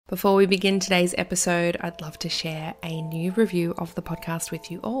Before we begin today's episode, I'd love to share a new review of the podcast with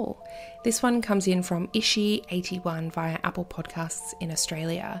you all. This one comes in from Ishi81 via Apple Podcasts in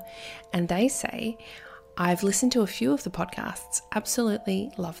Australia, and they say, I've listened to a few of the podcasts, absolutely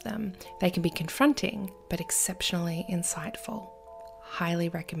love them. They can be confronting, but exceptionally insightful. Highly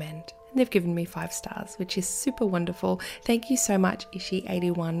recommend. And they've given me 5 stars, which is super wonderful. Thank you so much,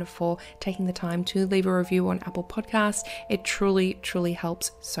 Ishi81, for taking the time to leave a review on Apple Podcasts. It truly, truly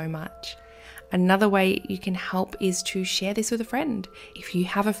helps so much. Another way you can help is to share this with a friend. If you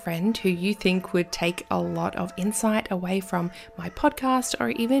have a friend who you think would take a lot of insight away from my podcast or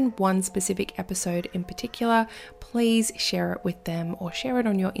even one specific episode in particular, please share it with them or share it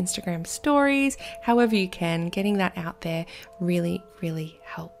on your Instagram stories. However you can, getting that out there really, really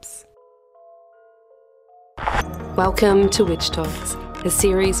helps. Welcome to Witch Talks, a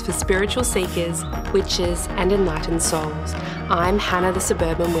series for spiritual seekers, witches, and enlightened souls. I'm Hannah the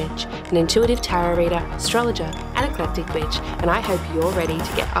Suburban Witch, an intuitive tarot reader, astrologer, and eclectic witch, and I hope you're ready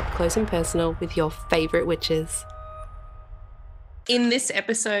to get up close and personal with your favourite witches. In this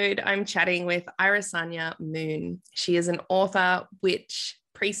episode, I'm chatting with Irisanya Moon. She is an author, witch,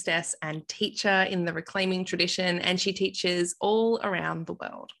 priestess, and teacher in the reclaiming tradition, and she teaches all around the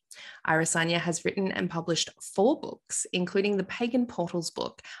world. Irisanya has written and published 4 books, including the Pagan Portals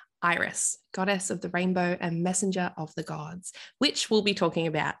book, Iris, Goddess of the Rainbow and Messenger of the Gods, which we'll be talking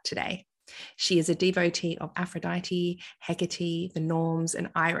about today. She is a devotee of Aphrodite, Hecate, the Norns, and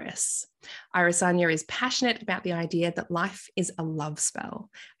Iris. Irisanya is passionate about the idea that life is a love spell,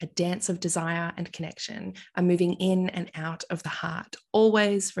 a dance of desire and connection, a moving in and out of the heart,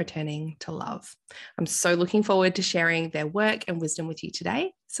 always returning to love. I'm so looking forward to sharing their work and wisdom with you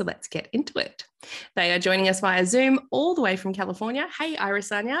today, so let's get into it. They are joining us via Zoom all the way from California. Hey,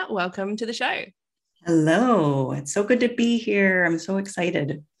 Irisanya, welcome to the show. Hello, it's so good to be here. I'm so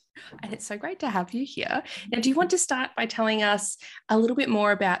excited. And it's so great to have you here. Now, do you want to start by telling us a little bit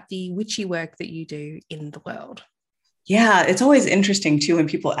more about the witchy work that you do in the world? Yeah, it's always interesting too when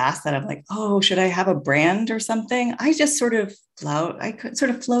people ask that. I'm like, oh, should I have a brand or something? I just sort of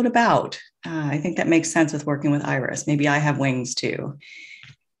float about. I think that makes sense with working with Iris. Maybe I have wings too.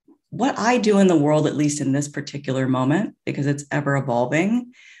 What I do in the world, at least in this particular moment, because it's ever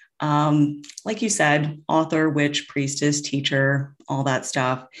evolving, like you said, author, witch, priestess, teacher, all that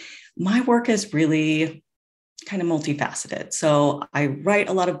stuff. My work is really kind of multifaceted. So I write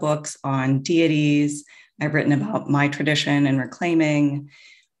a lot of books on deities. I've written about my tradition and reclaiming.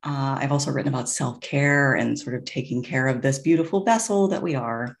 I've also written about self-care and sort of taking care of this beautiful vessel that we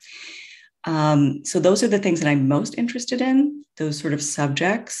are. So those are the things that I'm most interested in, those sort of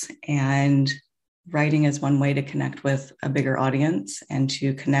subjects. And writing is one way to connect with a bigger audience and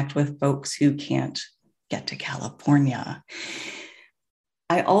to connect with folks who can't get to California.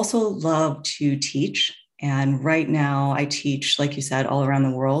 I also love to teach. And right now I teach, like you said, all around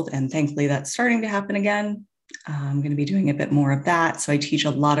the world. And thankfully that's starting to happen again. I'm going to be doing a bit more of that. So I teach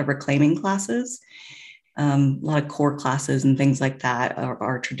a lot of reclaiming classes, a lot of core classes and things like that are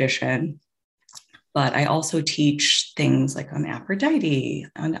our tradition. But I also teach things like on Aphrodite,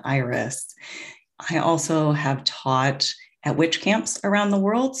 on Iris. I also have taught at witch camps around the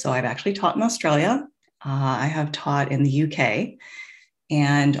world. So I've actually taught in Australia. I have taught in the UK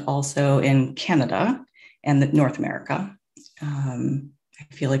and also in Canada and North America. I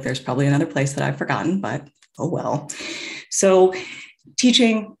feel like there's probably another place that I've forgotten, but oh well. So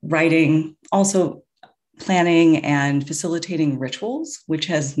teaching, writing, also planning and facilitating rituals, which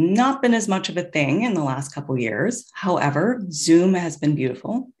has not been as much of a thing in the last couple of years. However, Zoom has been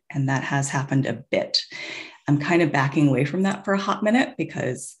beautiful. And that has happened a bit. I'm kind of backing away from that for a hot minute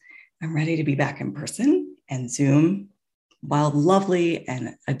because I'm ready to be back in person. And Zoom, while lovely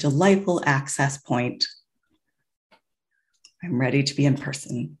and a delightful access point, I'm ready to be in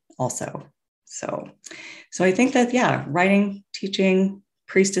person also. So I think that, yeah, writing, teaching,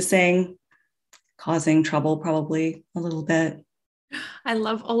 priestessing, causing trouble probably a little bit. I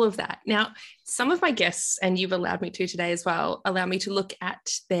love all of that. Now, some of my guests, and you've allowed me to today as well, allow me to look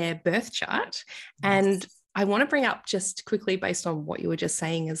at their birth chart. And I want to bring up just quickly, based on what you were just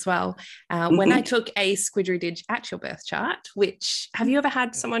saying as well, when I took a squidry-dig at your birth chart, which, have you ever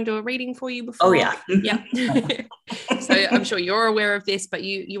had someone do a reading for you before? Oh, yeah. Yeah. So I'm sure you're aware of this, but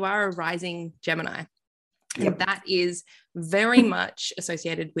you are a rising Gemini. And Yep. that is very much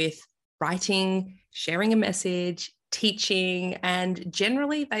associated with writing, sharing a message, teaching, and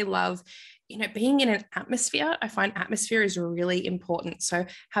generally they love, being in an atmosphere. I find atmosphere is really important. So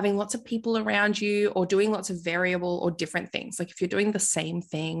having lots of people around you or doing lots of variable or different things. Like if you're doing the same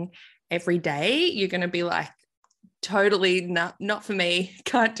thing every day, you're going to be like, totally not for me.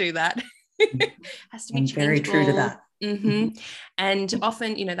 Can't do that. Has to be I'm changeable. very true to that. And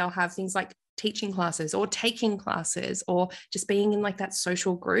often, they'll have things like teaching classes or taking classes or just being in like that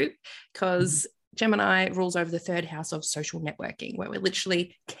social group, because Gemini rules over the third house of social networking, where we're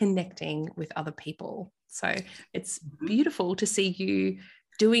literally connecting with other people. So it's beautiful to see you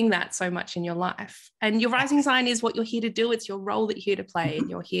doing that so much in your life. And your rising sign is what you're here to do. It's your role that you're here to play, and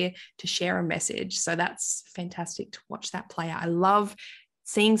you're here to share a message. So that's fantastic to watch that play out. I love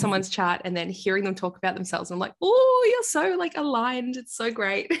seeing someone's chart and then hearing them talk about themselves. I'm like, oh, you're so like aligned. It's so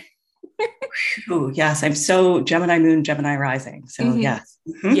great. Oh, yes. I'm so Gemini moon, Gemini rising. So yes.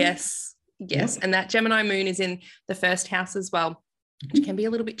 Yes. Yep. And that Gemini moon is in the first house as well, which can be a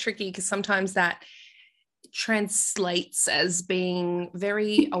little bit tricky because sometimes that translates as being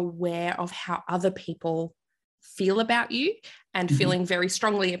very aware of how other people feel about you and feeling very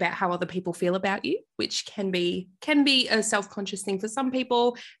strongly about how other people feel about you, which can be a self-conscious thing for some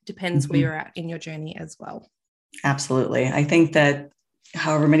people. Depends where you're at in your journey as well. Absolutely. I think that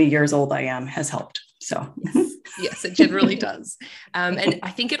however many years old I am has helped. So yes, it generally does. And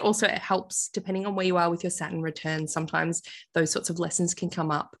I think it also helps depending on where you are with your Saturn return. Sometimes those sorts of lessons can come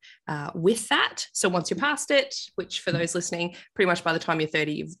up with that. So once you're past it, which for those listening, pretty much by the time you're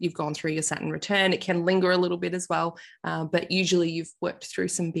 30, you've gone through your Saturn return. It can linger a little bit as well, but usually you've worked through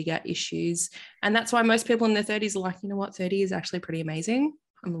some bigger issues. And that's why most people in their 30s are like, you know what, 30 is actually pretty amazing.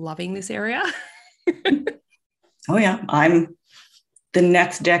 I'm loving this area. Oh yeah, I'm the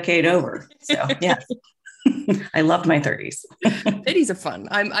next decade over. So yes, I loved my 30s. 30s are fun.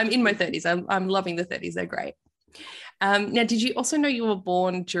 I'm in my 30s. I'm loving the 30s. They're great. Now, did you also know you were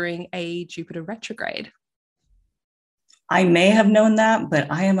born during a Jupiter retrograde? I may have known that, but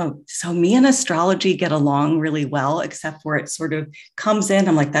so me and astrology get along really well, except where it sort of comes in.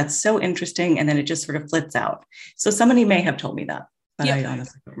 I'm like, that's so interesting. And then it just sort of flits out. So somebody may have told me that. But I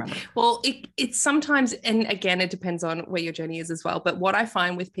honestly don't remember. Well, it's sometimes, and again, it depends on where your journey is as well. But what I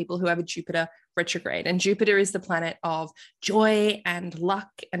find with people who have a Jupiter retrograde, and Jupiter is the planet of joy and luck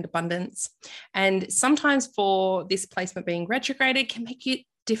and abundance. And sometimes for this placement being retrograde, it can make it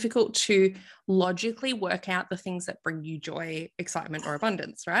difficult to logically work out the things that bring you joy, excitement, or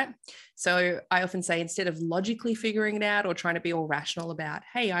abundance, right? So I often say, instead of logically figuring it out or trying to be all rational about,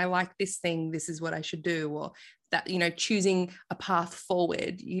 hey, I like this thing, this is what I should do, or that, choosing a path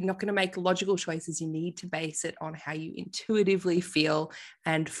forward, you're not going to make logical choices. You need to base it on how you intuitively feel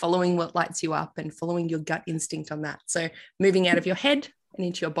and following what lights you up and following your gut instinct on that. So moving out of your head and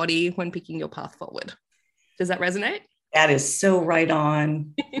into your body when picking your path forward. Does that resonate? That is so right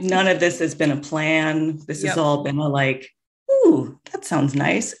on. None of this has been a plan. This has all been a like, ooh, that sounds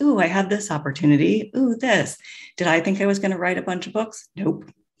nice. Ooh, I had this opportunity. Ooh, this. Did I think I was going to write a bunch of books?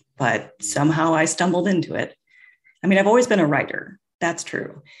 Nope. But somehow I stumbled into it. I mean, I've always been a writer. That's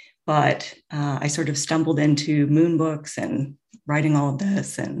true. But I sort of stumbled into moon books and writing all of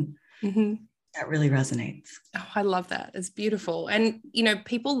this. And that really resonates. Oh, I love that. It's beautiful. And,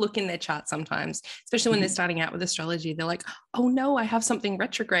 people look in their chart sometimes, especially when they're starting out with astrology. They're like, oh, no, I have something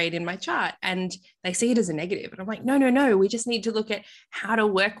retrograde in my chart. And they see it as a negative. And I'm like, no. We just need to look at how to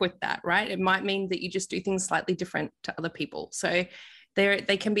work with that, right? It might mean that you just do things slightly different to other people. So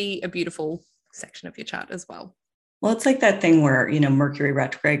they can be a beautiful section of your chart as well. Well, it's like that thing where, Mercury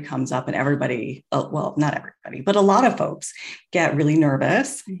retrograde comes up and everybody, well, not everybody, but a lot of folks get really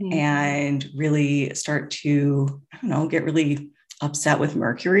nervous and really start to, get really upset with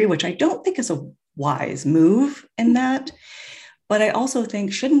Mercury, which I don't think is a wise move in that. But I also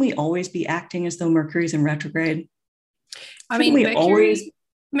think, shouldn't we always be acting as though Mercury's in retrograde? Mercury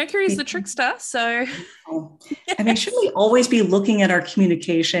is the trickster. So, I mean, shouldn't we always be looking at our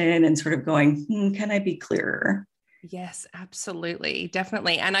communication and sort of going, can I be clearer? Yes, absolutely.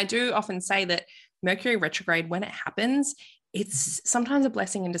 Definitely. And I do often say that Mercury retrograde, when it happens, it's sometimes a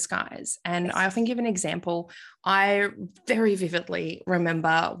blessing in disguise. And I often give an example. I very vividly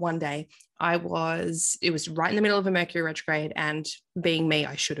remember one day it was right in the middle of a Mercury retrograde, and being me,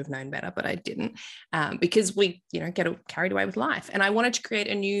 I should have known better, but I didn't, because we, get carried away with life. And I wanted to create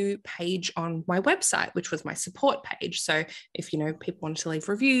a new page on my website, which was my support page. So if, people wanted to leave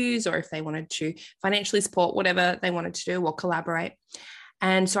reviews, or if they wanted to financially support whatever they wanted to do or collaborate.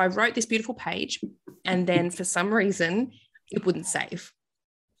 And so I wrote this beautiful page, and then for some reason, it would not save.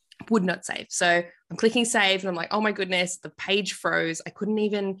 So I'm clicking save and I'm like, oh my goodness, the page froze. I couldn't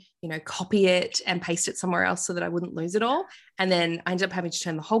even, copy it and paste it somewhere else so that I wouldn't lose it all. And then I ended up having to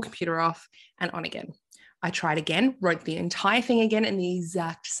turn the whole computer off and on again. I tried again, wrote the entire thing again, and the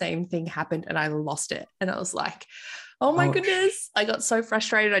exact same thing happened, and I lost it. And I was like, Oh my Oh, goodness. I got so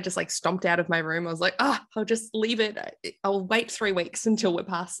frustrated. I just like stomped out of my room. I was like, I'll just leave it. I'll wait 3 weeks until we're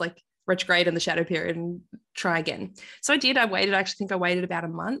past like retrograde and the shadow period and try again. So I did. I waited. I actually think I waited about a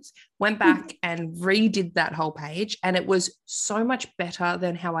month, went back and redid that whole page. And it was so much better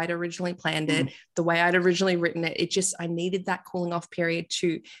than how I'd originally planned it, the way I'd originally written it. I needed that cooling off period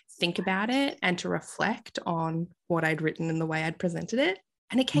to think about it and to reflect on what I'd written and the way I'd presented it.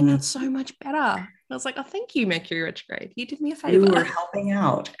 And it came out so much better. I was like, oh, thank you, Mercury retrograde. You did me a favor. You were helping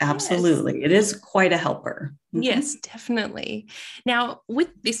out. Absolutely. Yes. It is quite a helper. Yes, definitely. Now, with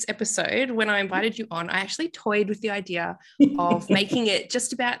this episode, when I invited you on, I actually toyed with the idea of making it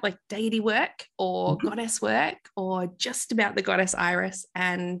just about like deity work or goddess work or just about the goddess Iris.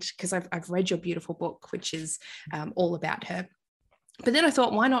 And because I've read your beautiful book, which is all about her. But then I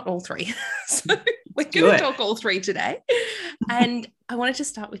thought, why not all three? So we're going to talk all three today. And I wanted to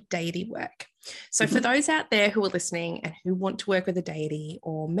start with deity work. So for those out there who are listening and who want to work with a deity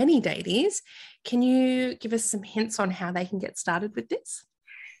or many deities, can you give us some hints on how they can get started with this?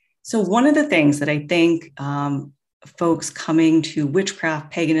 So one of the things that I think folks coming to witchcraft,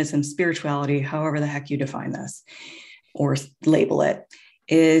 paganism, spirituality, however the heck you define this or label it,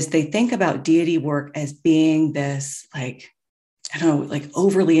 is they think about deity work as being this like, I don't know, like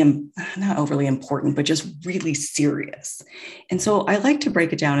not overly important, but just really serious. And so I like to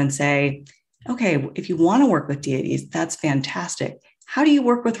break it down and say, okay, if you want to work with deities, that's fantastic. How do you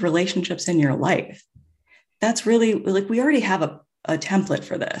work with relationships in your life? That's really like, we already have a template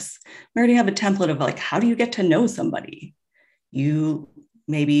for this. We already have a template of like, how do you get to know somebody? You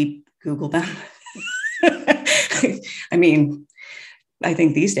maybe Google them. I mean, I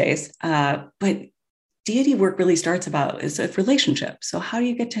think these days, but deity work really starts about is a relationship. So how do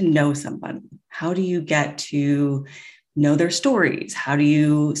you get to know somebody? How do you get to know their stories? How do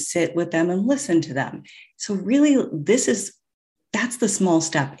you sit with them and listen to them? So really, that's the small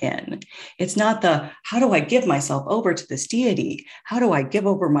step in. It's not the, how do I give myself over to this deity? How do I give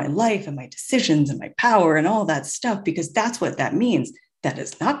over my life and my decisions and my power and all that stuff? Because that's what that means. That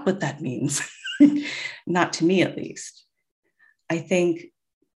is not what that means. Not to me, at least. I think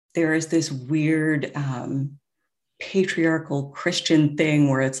there is this weird patriarchal Christian thing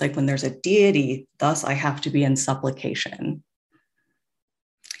where it's like when there's a deity, thus I have to be in supplication.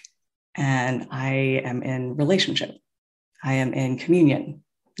 And I am in relationship. I am in communion,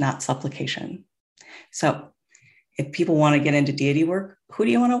 not supplication. So if people want to get into deity work, who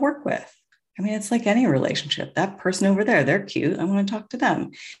do you want to work with? I mean, it's like any relationship. That person over there, they're cute. I want to talk to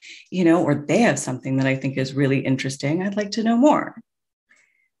them, or they have something that I think is really interesting. I'd like to know more.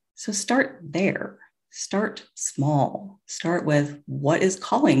 So start there. Start small. Start with what is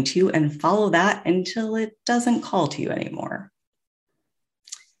calling to you and follow that until it doesn't call to you anymore.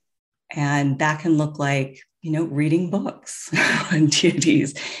 And that can look like, reading books on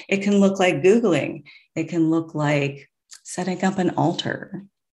deities. It can look like Googling. It can look like setting up an altar,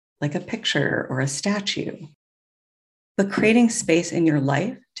 like a picture or a statue. But creating space in your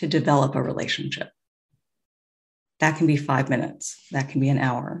life to develop a relationship. That can be 5 minutes. That can be an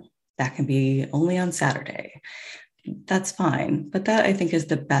hour. That can be only on Saturday. That's fine. But that, I think, is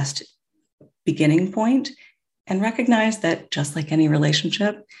the best beginning point. And recognize that just like any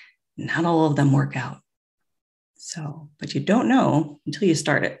relationship, not all of them work out. So, but you don't know until you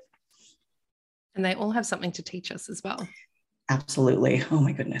start it. And they all have something to teach us as well. Absolutely. Oh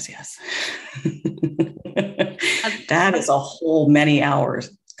my goodness, yes. That is a whole many hours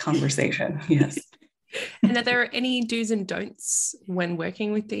conversation. Yes. And are there any do's and don'ts when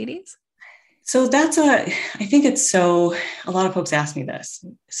working with deities? So I think a lot of folks ask me this.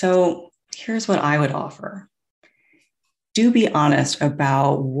 So here's what I would offer. Do be honest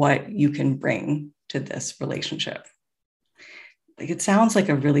about what you can bring to this relationship. Like, it sounds like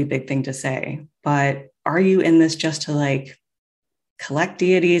a really big thing to say, but are you in this just to like collect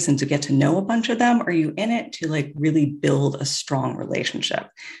deities and to get to know a bunch of them? Or are you in it to like really build a strong relationship?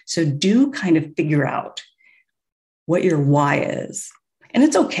 So do kind of figure out what your why is. And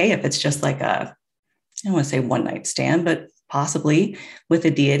it's okay if it's just like I don't want to say one night stand, but possibly with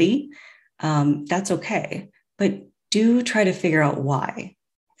a deity, that's okay. But do try to figure out why,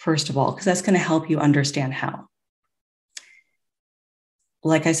 first of all, because that's going to help you understand how.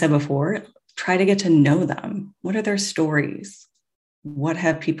 Like I said before, try to get to know them. What are their stories? What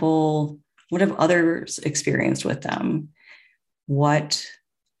have others experienced with them? What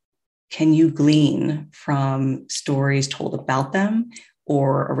can you glean from stories told about them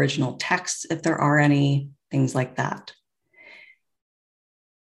or original texts, if there are any, things like that?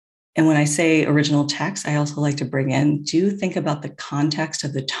 And when I say original text, I also like to bring in, do think about the context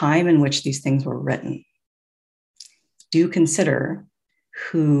of the time in which these things were written. do consider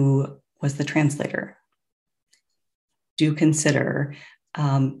who was the translator. Do consider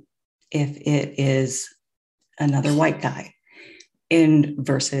if it is another white guy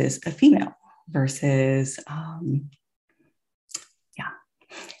versus a female versus,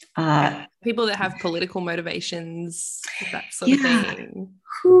 people that have political motivations, that sort of thing.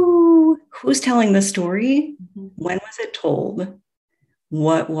 Who's telling the story? When was it told?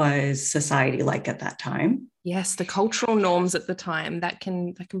 What was society like at that time? Yes, the cultural norms at the time that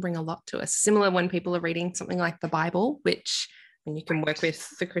can bring a lot to us. Similar when people are reading something like the Bible, which and you can work with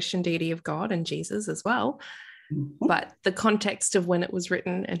the Christian deity of God and Jesus as well. But the context of when it was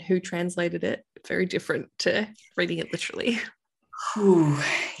written and who translated it, very different to reading it literally.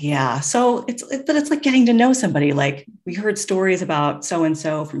 Yeah. So it's like getting to know somebody. Like, we heard stories about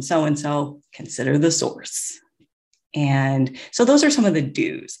so-and-so from so-and-so, consider the source. And so those are some of the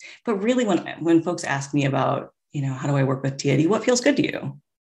do's. But really, when folks ask me about, how do I work with deity? What feels good to you?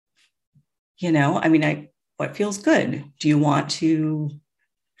 What feels good? Do you want to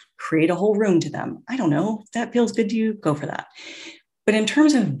create a whole room to them? I don't know. If that feels good to you, go for that. But in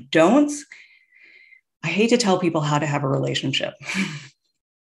terms of don'ts, I hate to tell people how to have a relationship,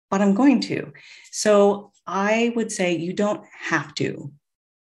 but I'm going to. So I would say you don't have to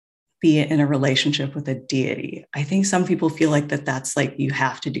be in a relationship with a deity. I think some people feel like that's like, you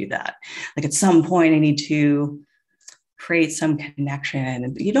have to do that. Like, at some point I need to create some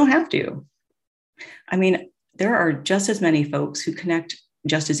connection, but you don't have to. There are just as many folks who connect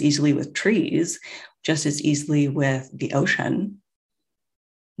just as easily with trees, just as easily with the ocean,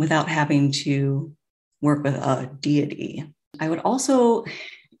 without having to work with a deity. I would also,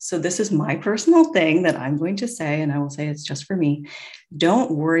 so this is my personal thing that I'm going to say, and I will say it's just for me.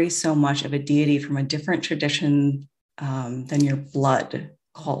 Don't worry so much of a deity from a different tradition than your blood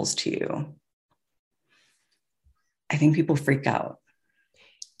calls to you. I think people freak out.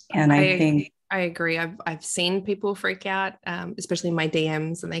 And I agree. I've seen people freak out, especially in my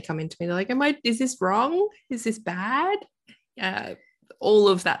DMs, and they come into me, they're like, is this wrong? Is this bad? All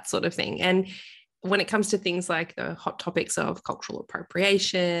of that sort of thing. And when it comes to things like the hot topics of cultural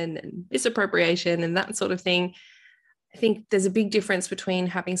appropriation and misappropriation and that sort of thing, I think there's a big difference between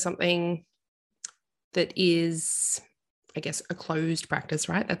having something that is, I guess, a closed practice,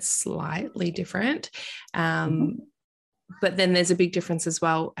 right? That's slightly different. But then there's a big difference as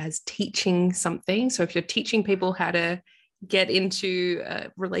well as teaching something. So if you're teaching people how to get into a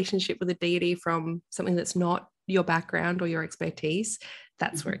relationship with a deity from something that's not your background or your expertise,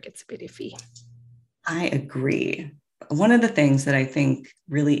 that's where it gets a bit iffy. I agree. One of the things that I think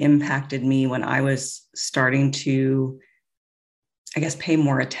really impacted me when I was starting to, I guess, pay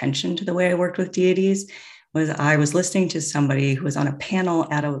more attention to the way I worked with deities was I was listening to somebody who was on a panel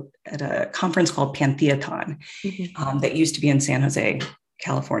at a conference called Pantheacon that used to be in San Jose,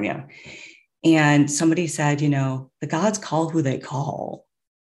 California. And somebody said, the gods call who they call.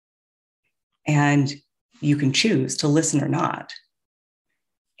 And you can choose to listen or not.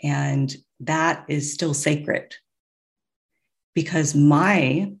 And that is still sacred. Because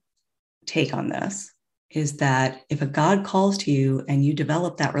my take on this is that if a God calls to you and you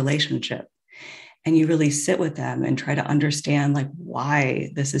develop that relationship and you really sit with them and try to understand like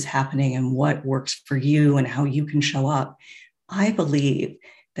why this is happening and what works for you and how you can show up, I believe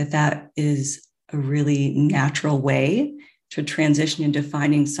that is a really natural way to transition into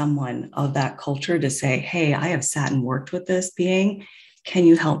finding someone of that culture to say, hey, I have sat and worked with this being. Can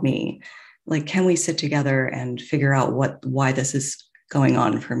you help me? Like, can we sit together and figure out why this is going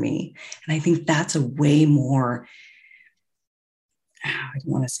on for me? And I think that's a way more, I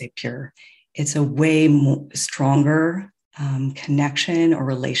don't want to say pure, it's a way more stronger connection or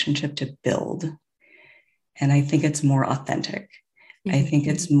relationship to build. And I think it's more authentic. I think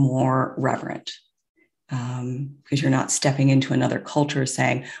it's more reverent. Because you're not stepping into another culture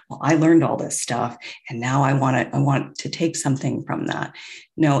saying, well, I learned all this stuff and now I want to take something from that.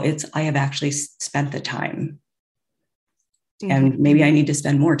 No, I have actually spent the time. And maybe I need to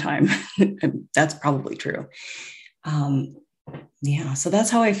spend more time. That's probably true. So that's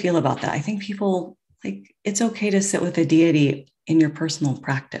how I feel about that. I think people, like, it's okay to sit with a deity in your personal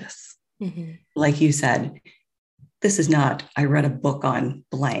practice. Like you said, this is not, I read a book on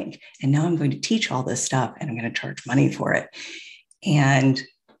blank, and now I'm going to teach all this stuff and I'm going to charge money for it. And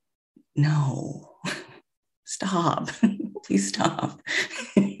no, stop, please stop.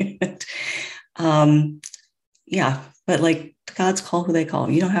 But like, the gods call who they call.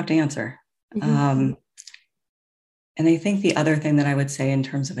 You don't have to answer. And I think the other thing that I would say in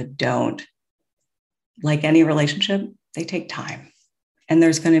terms of a don't, like any relationship, they take time. And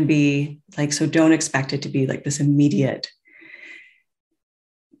there's going to be like, so don't expect it to be like this immediate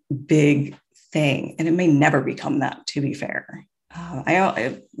big thing. And it may never become that, to be fair.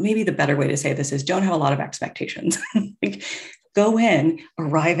 Maybe the better way to say this is don't have a lot of expectations. Like, go in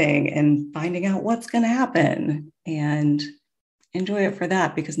arriving and finding out what's going to happen and enjoy it for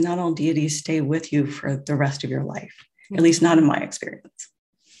that, because not all deities stay with you for the rest of your life, at least not in my experience.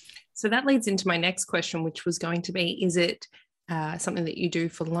 So that leads into my next question, which was going to be, is it something that you do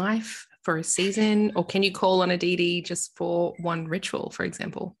for life, for a season, or can you call on a deity just for one ritual, for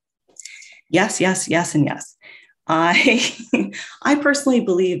example? Yes, and yes. I personally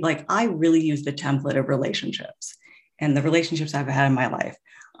believe, like, I really use the template of relationships and the relationships I've had in my life.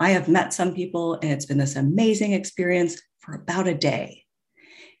 I have met some people and it's been this amazing experience for about a day.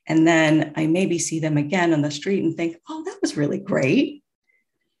 And then I maybe see them again on the street and think, oh, that was really great.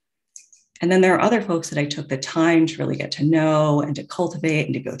 And then there are other folks that I took the time to really get to know and to cultivate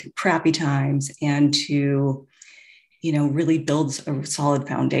and to go through crappy times and to, really build a solid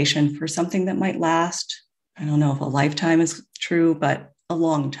foundation for something that might last. I don't know if a lifetime is true, but a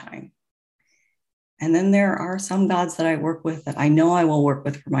long time. And then there are some gods that I work with that I know I will work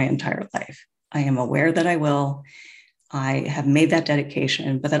with for my entire life. I am aware that I will. I have made that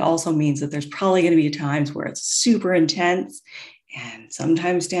dedication, but that also means that there's probably going to be times where it's super intense and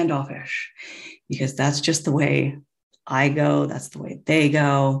sometimes standoffish, because that's just the way I go. That's the way they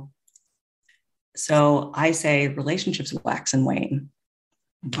go. So I say relationships wax and wane.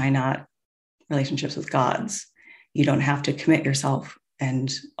 Why not relationships with gods? You don't have to commit yourself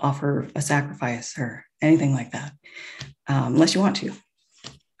and offer a sacrifice or anything like that, unless you want to.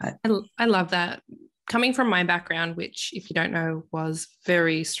 I love that. Coming from my background, which, if you don't know, was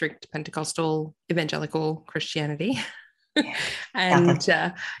very strict Pentecostal evangelical Christianity. And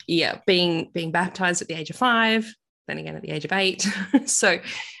being baptized at the age of 5, then again at the age of 8. So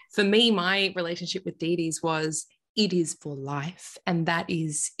for me, my relationship with deities was, it is for life, and that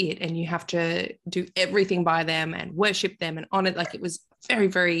is it. And you have to do everything by them and worship them and honor. Like, it was very,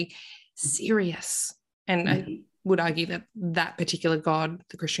 very serious. And I would argue that that particular God,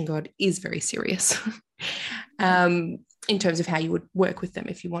 the Christian God, is very serious in terms of how you would work with them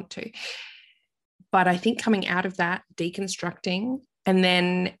if you want to. But I think coming out of that, deconstructing, and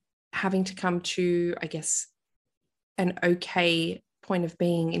then having to come to, I guess, an okay point of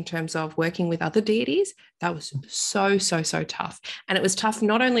being in terms of working with other deities, that was so tough. And it was tough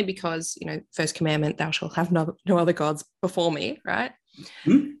not only because, first commandment, thou shalt have no other gods before me, right?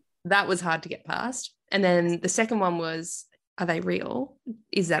 Mm-hmm. That was hard to get past. And then the second one was, are they real?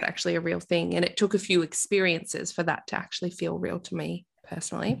 Is that actually a real thing? And it took a few experiences for that to actually feel real to me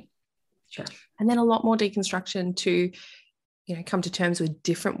personally. Sure. And then a lot more deconstruction to, come to terms with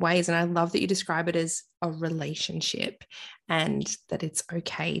different ways. And I love that you describe it as a relationship, and that it's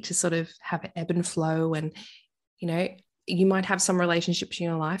okay to sort of have an ebb and flow. And, you might have some relationships in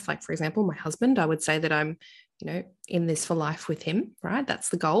your life, like, for example, my husband, I would say that I'm, in this for life with him, right? That's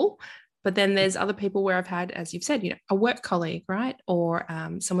the goal. But then there's other people where I've had, as you've said, a work colleague, right? Or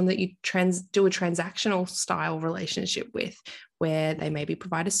someone that you do a transactional style relationship with, where they maybe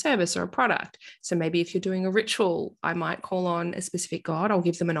provide a service or a product. So maybe if you're doing a ritual, I might call on a specific god. I'll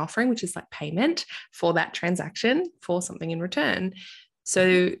give them an offering, which is like payment for that transaction, for something in return.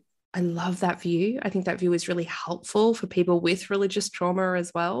 So I love that view. I think that view is really helpful for people with religious trauma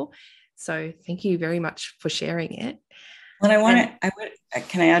as well. So thank you very much for sharing it. Well,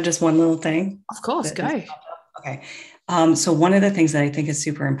 can I add just one little thing? Of course, go. Okay. So one of the things that I think is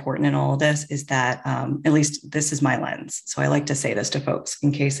super important in all of this is that, at least this is my lens. So I like to say this to folks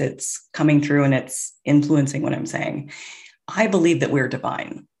in case it's coming through and it's influencing what I'm saying. I believe that we're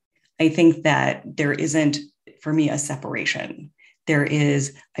divine. I think that there isn't, for me, a separation.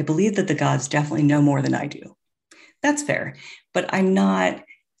 I believe that the gods definitely know more than I do. That's fair. But I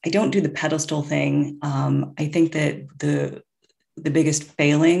don't do the pedestal thing. I think that the biggest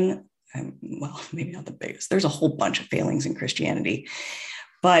failing, well, maybe not the biggest, there's a whole bunch of failings in Christianity.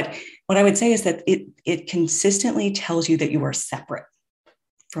 But what I would say is that it consistently tells you that you are separate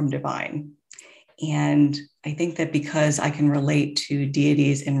from divine. And I think that because I can relate to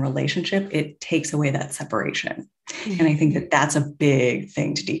deities in relationship, it takes away that separation. Mm-hmm. And I think that that's a big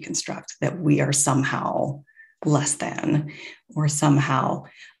thing to deconstruct, that we are somehow less than or somehow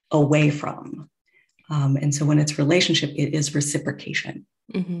away from. And so when it's relationship, it is reciprocation.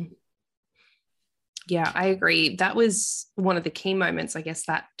 Mm-hmm. Yeah, I agree. That was one of the key moments, I guess,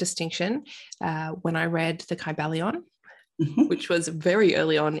 that distinction when I read the Kybalion. which was very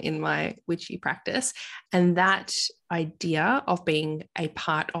early on in my witchy practice. And that idea of being a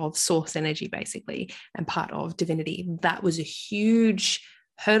part of source energy, basically, and part of divinity, that was a huge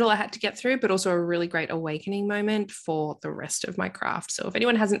hurdle I had to get through, but also a really great awakening moment for the rest of my craft. So if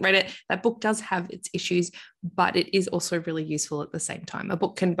anyone hasn't read it, that book does have its issues, but it is also really useful at the same time. A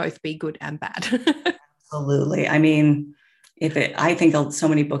book can both be good and bad. Absolutely. I mean, I think so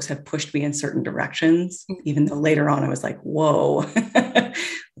many books have pushed me in certain directions, even though later on I was like, whoa,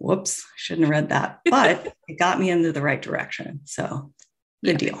 whoops, shouldn't have read that. But it got me into the right direction. So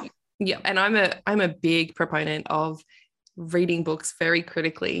good deal. Yeah. And I'm a big proponent of reading books very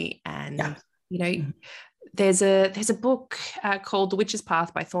critically. And, there's a book called The Witch's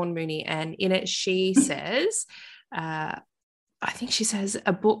Path by Thorn Mooney. And in it, she says, I think she says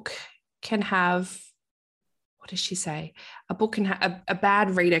a book can have, what does she say? A book can have a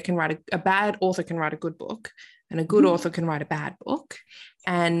bad reader can write a bad author can write a good book, and a good author can write a bad book.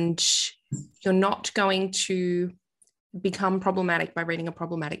 And you're not going to become problematic by reading a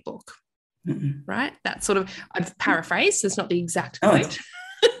problematic book. Right? That's sort of, I've paraphrased. It's not the exact quote.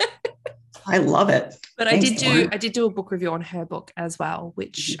 I love it. But I did do a book review on her book as well,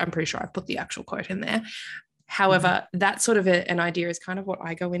 which I'm pretty sure I put the actual quote in there. However, that sort of an idea is kind of what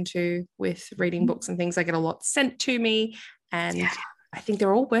I go into with reading books and things. I get a lot sent to me, and I think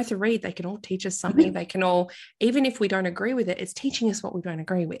they're all worth a read. They can all teach us something. They can all, even if we don't agree with it, it's teaching us what we don't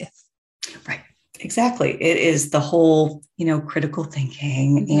agree with. Right. Exactly. It is the whole, critical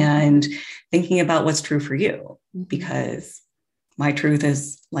thinking and thinking about what's true for you, because my truth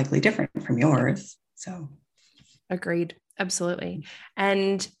is likely different from yours. So agreed. Absolutely.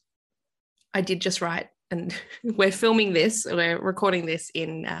 And I did just write, and we're recording this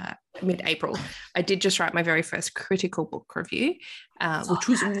in mid-April. I did just write my very first critical book review, which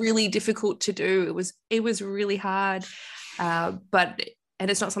was really difficult to do. It was really hard, and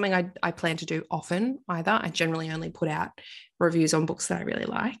it's not something I plan to do often either. I generally only put out reviews on books that I really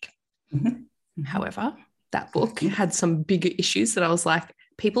like. However, that book had some bigger issues that I was like,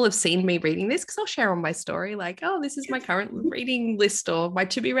 people have seen me reading this, because I'll share on my story, like, oh, this is my current reading list or my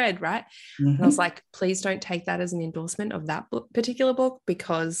to be read, right? And I was like, please don't take that as an endorsement of that particular book,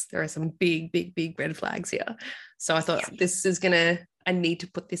 because there are some big, big, big red flags here. So I thought I need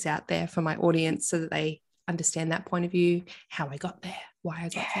to put this out there for my audience so that they understand that point of view, how I got there, why I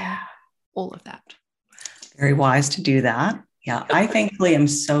got there, all of that. Very wise to do that. Yeah. I thankfully am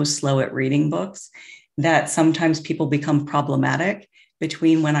so slow at reading books that sometimes people become problematic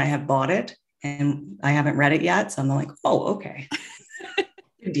between when I have bought it and I haven't read it yet. So I'm like, oh, okay.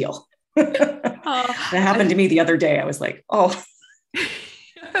 Good deal. That happened to me the other day. I was like, oh.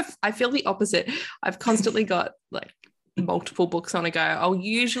 I feel the opposite. I've constantly got like multiple books on a go. I'll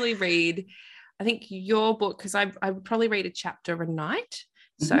usually read, I think your book, because I would probably read a chapter a night.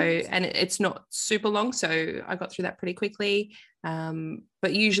 So, and it's not super long. So I got through that pretty quickly.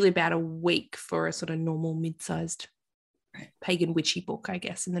 But usually about a week for a sort of normal mid-sized pagan witchy book, I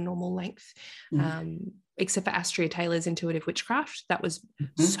guess, in the normal length. Except for Astria Taylor's Intuitive Witchcraft. That was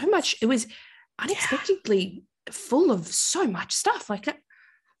so much. It was unexpectedly full of so much stuff. Like, I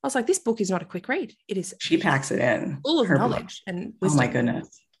was like, this book is not a quick read. It is. She packs it in. Full of knowledge and wisdom. Oh my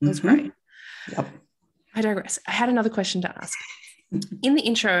goodness. It was great. Yep. I digress. I had another question to ask. In the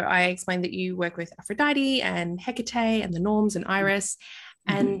intro, I explained that you work with Aphrodite and Hecate and the Norms and Iris.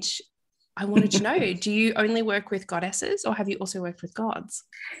 And I wanted to know, do you only work with goddesses, or have you also worked with gods?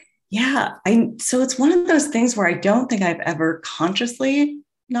 Yeah. So it's one of those things where I don't think I've ever consciously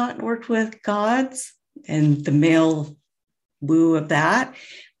not worked with gods and the male woo of that.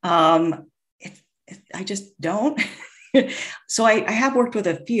 I just don't. So I have worked with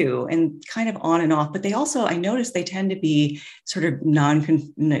a few and kind of on and off, but they also, I noticed they tend to be sort of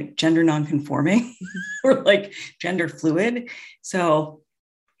gender non-conforming or like gender fluid. So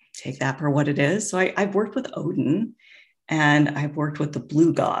take that for what it is. So I've worked with Odin, and I've worked with the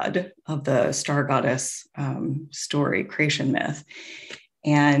blue god of the star goddess story, creation myth.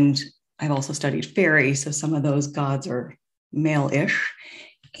 And I've also studied fairy. So some of those gods are male-ish.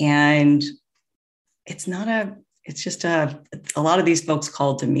 And it's just a lot of these folks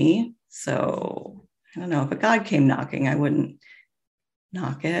called to me. So I don't know, if a god came knocking, I wouldn't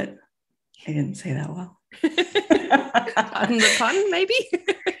knock it. I didn't say that well. Pardon the pun, maybe?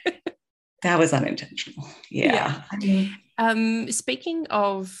 That was unintentional. Yeah. Speaking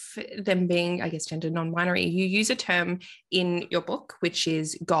of them being, I guess, gender non-binary, you use a term in your book, which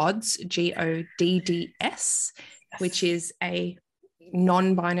is gods, Godds, which is a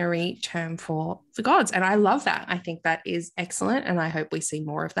non-binary term for the gods. And I love that. I think that is excellent. And I hope we see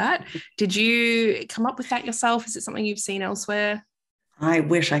more of that. Did you come up with that yourself? Is it something you've seen elsewhere? I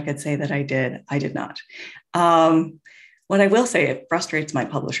wish I could say that I did. I did not. What I will say, it frustrates my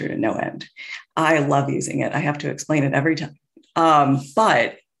publisher to no end. I love using it. I have to explain it every time.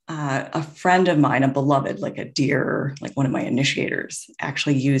 But a friend of mine, a beloved, like a dear, like one of my initiators,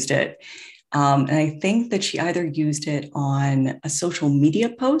 actually used it. And I think that she either used it on a social media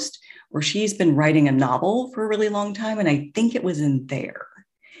post or she's been writing a novel for a really long time. And I think it was in there.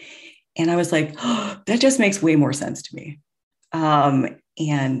 And I was like, oh, that just makes way more sense to me.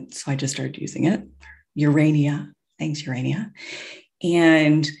 And so I just started using it. Urania. Thanks, Urania.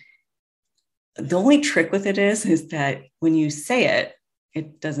 And the only trick with it is that when you say it,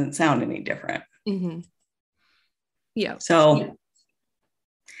 it doesn't sound any different. Mm-hmm. Yeah. So,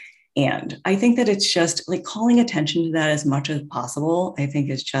 and I think that it's just like calling attention to that as much as possible, I think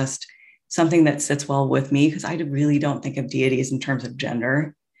is just something that sits well with me because I really don't think of deities in terms of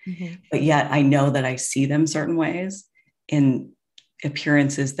gender. Mm-hmm. But yet I know that I see them certain ways in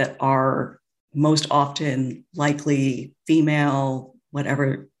appearances that are most often likely female,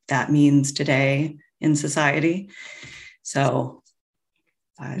 whatever that means today in society. So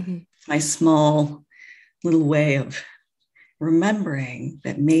my small little way of remembering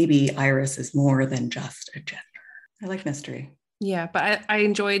that maybe Iris is more than just a gender. I like mystery. Yeah, but I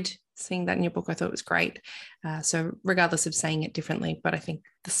enjoyed seeing that in your book. I thought it was great. So regardless of saying it differently, but I think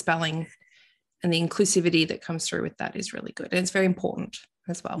the spelling and the inclusivity that comes through with that is really good. And it's very important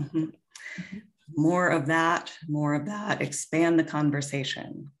as well. Mm-hmm. Mm-hmm. More of that, expand the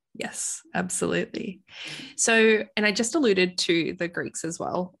conversation. Yes, absolutely. So, and I just alluded to the Greeks as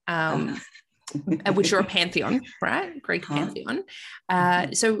well, which are a pantheon, right? Greek pantheon.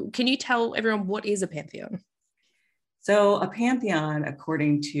 So can you tell everyone what is a pantheon? So a pantheon,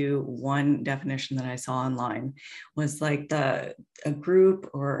 according to one definition that I saw online, was like a group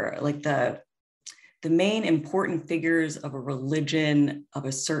or like the main important figures of a religion of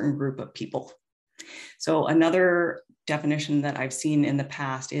a certain group of people. So another definition that I've seen in the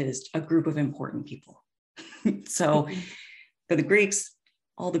past is a group of important people. So for the Greeks,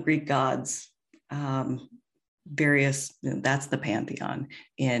 all the Greek gods, various, that's the pantheon.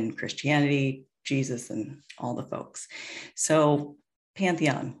 In Christianity, Jesus and all the folks. So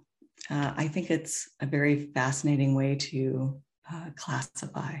pantheon, I think it's a very fascinating way to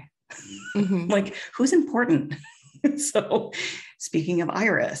classify. Mm-hmm. Like who's important? So speaking of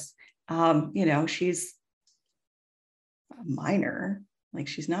Iris, she's minor, like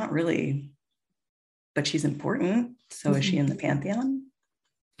she's not really, but she's important. So mm-hmm. Is she in the pantheon?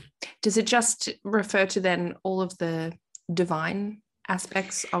 Does it just refer to then all of the divine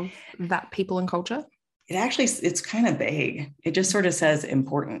aspects of that people and culture? It's kind of vague. It just sort of says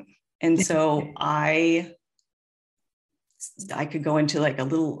important. And so I could go into like a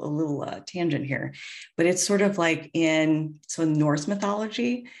little tangent here, but it's sort of like in Norse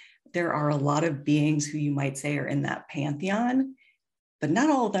mythology, there are a lot of beings who you might say are in that pantheon, but not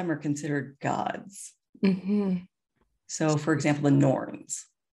all of them are considered gods. Mm-hmm. So for example, the Norns,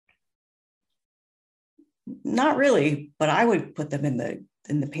 not really, but I would put them in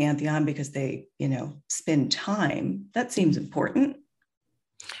the pantheon because they, spend time. That seems important.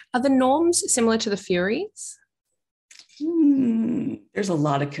 Are the Norns similar to the Furies? There's a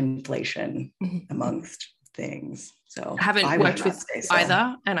lot of conflation amongst things. So I haven't worked with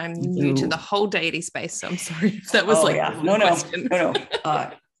either, and I'm new to the whole deity space. So I'm sorry if that was no.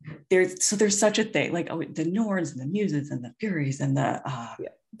 There's such a thing, like the Norns and the Muses and the Furies and the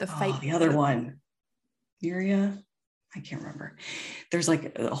fate. The other one, Myria, I can't remember. There's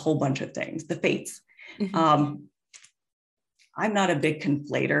like a whole bunch of things. The Fates. Mm-hmm. I'm not a big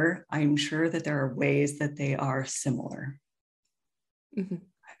conflator. I'm sure that there are ways that they are similar. Mm-hmm.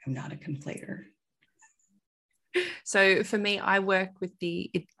 I'm not a conflator. So for me, I work with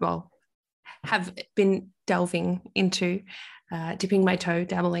have been delving into, dipping my toe,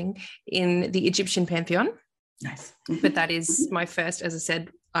 dabbling in the Egyptian pantheon. Nice. Mm-hmm. But that is my first, as I said,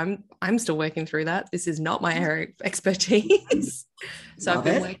 I'm still working through that. This is not my area of expertise. So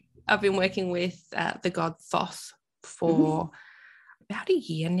I've been working with the god Thoth for about a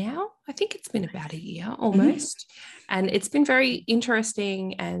year now. I think it's been about a year almost. And it's been very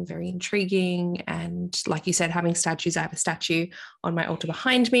interesting and very intriguing. And like you said, having statues, I have a statue on my altar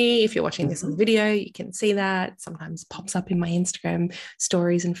behind me. If you're watching this on video, you can see that. Sometimes pops up in my Instagram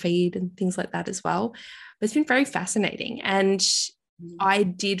stories and feed and things like that as well. But it's been very fascinating. And I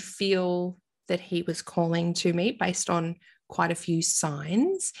did feel that he was calling to me based on quite a few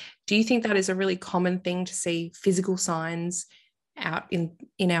signs. Do you think that is a really common thing to see, physical signs out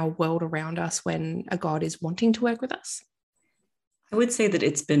in our world around us when a god is wanting to work with us? I would say that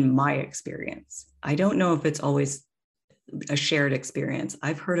it's been my experience. I don't know if it's always a shared experience.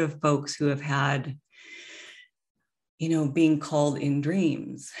 I've heard of folks who have had, being called in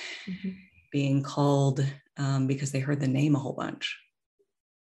dreams, being called because they heard the name a whole bunch.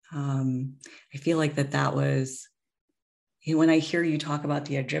 I feel like that was, when I hear you talk about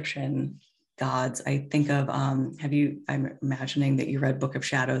the Egyptian gods, I think of, I'm imagining that you read Book of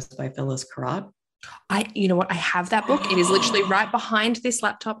Shadows by Phyllis Karat. You know what? I have that book. It is literally right behind this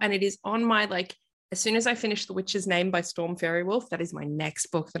laptop, and it is on my, as soon as I finish The Witch's Name by Storm Fairy-Wolf, that is my next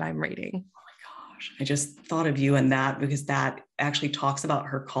book that I'm reading. Oh my gosh. I just thought of you in that, because that actually talks about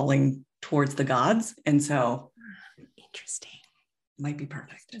her calling towards the gods. And so interesting. Might be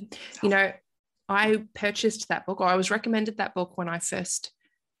perfect. So. I purchased that book, or I was recommended that book when I first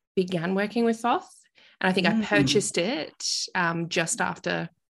began working with Thoth. And I think I purchased it just after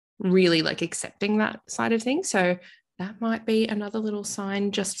really accepting that side of things. So that might be another little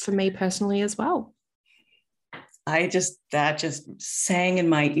sign just for me personally as well. That just sang in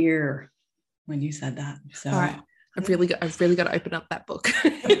my ear when you said that. So all right. I've really got to open up that book.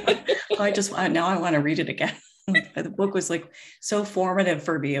 Now I want to read it again. The book was so formative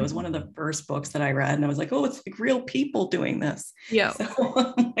for me. It was one of the first books that I read, and I was like, oh, it's real people doing this. Yeah.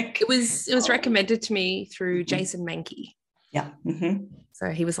 So, it was recommended to me through Jason Mankey. Yeah. So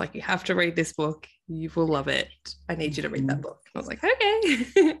he was like, you have to read this book. You will love it. I need you to read that book. I was like,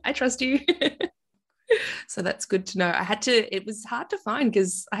 okay, I trust you. So that's good to know. It was hard to find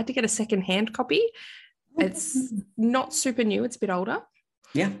because I had to get a secondhand copy. It's not super new. It's a bit older.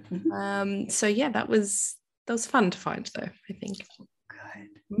 Yeah. So yeah, that was fun to find though, I think. Good.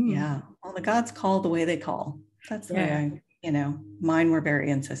 Yeah. Well, the gods call the way they call. That's the way mine were very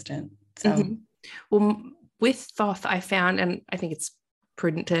insistent. So well, with Thoth, I found, and I think it's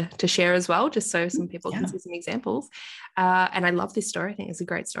prudent to share as well, just so some people can see some examples. And I love this story. I think it's a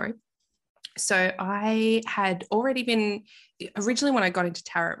great story. So I had already been, originally when I got into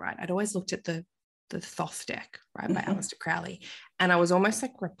tarot, right, I'd always looked at the Thoth deck, right, by Aleister Crowley, and I was almost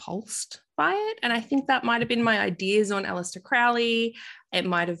repulsed by it. And I think that might have been my ideas on Aleister Crowley. It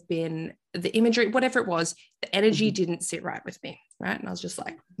might have been the imagery, whatever it was, the energy didn't sit right with me, right? And I was just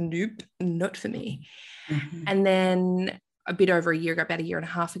like, nope, not for me. And then a bit over a year ago, about a year and a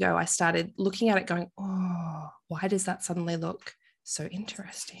half ago, I started looking at it going, oh, why does that suddenly look so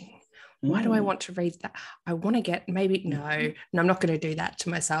interesting? Why do I want to read that? I want to get no, I'm not going to do that to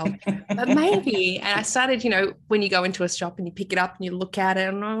myself, but maybe. And I started, when you go into a shop and you pick it up and you look at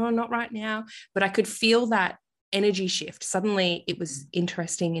it, no, not right now. But I could feel that energy shift. Suddenly it was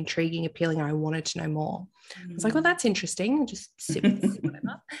interesting, intriguing, appealing, and I wanted to know more. I was like, well, that's interesting. Just sit with it,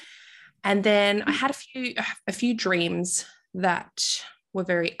 whatever. And then I had a few dreams that were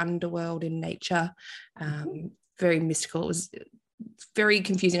very underworld in nature, very mystical. It was very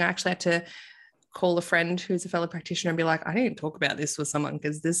confusing. I actually had to call a friend who's a fellow practitioner and be like, I need to talk about this with someone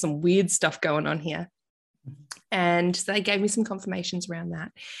because there's some weird stuff going on here. And so they gave me some confirmations around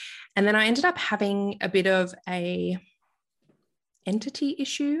that. And then I ended up having a bit of a entity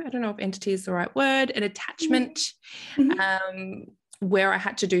issue. I don't know if entity is the right word, an attachment, where I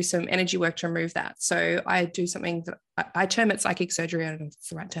had to do some energy work to remove that. So I do something that I term it psychic surgery. I don't know if it's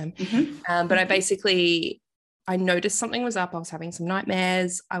the right term, but I noticed something was up. I was having some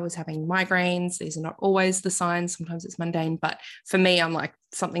nightmares. I was having migraines. These are not always the signs. Sometimes it's mundane, but for me, I'm like,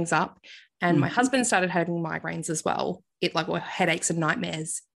 something's up. And my husband started having migraines as well. Were headaches and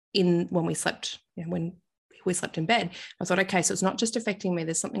nightmares when we slept, when we slept in bed. I thought, okay, so it's not just affecting me.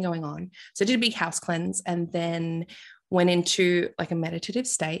 There's something going on. So I did a big house cleanse and then went into a meditative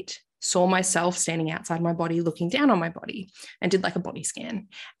state, saw myself standing outside my body, looking down on my body, and did a body scan.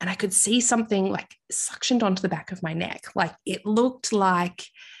 And I could see something suctioned onto the back of my neck. It looked like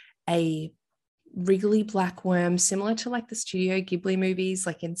a wriggly black worm, similar to the Studio Ghibli movies,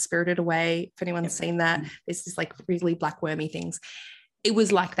 in Spirited Away. If anyone's seen that, there's this wriggly black wormy things. It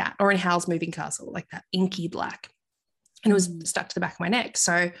was like that, or in Howl's Moving Castle, that inky black. And it was stuck to the back of my neck.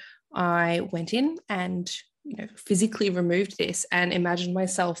 So I went in and physically removed this and imagined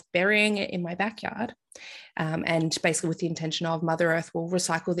myself burying it in my backyard, and basically with the intention of Mother Earth will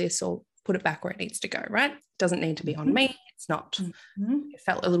recycle this or put it back where it needs to go, right? It doesn't need to be on me. It's not, it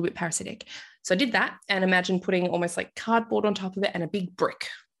felt a little bit parasitic. So I did that and imagined putting almost cardboard on top of it and a big brick,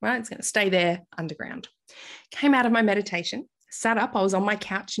 right? It's going to stay there underground. Came out of my meditation, sat up. I was on my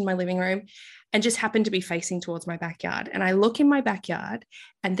couch in my living room and just happened to be facing towards my backyard. And I look in my backyard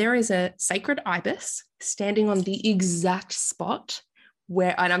and there is a sacred ibis standing on the exact spot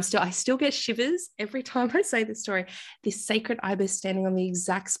where, and I still get shivers every time I say this story, this sacred ibis standing on the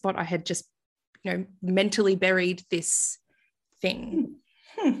exact spot I had just, mentally buried this thing.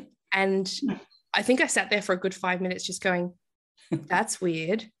 And I think I sat there for a good 5 minutes just going, that's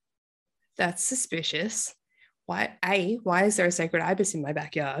weird. That's suspicious. Why is there a sacred ibis in my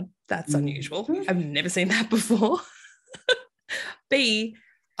backyard? That's unusual. I've never seen that before. B,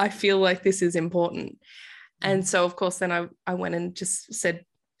 I feel like this is important. And so, of course, then I went and just said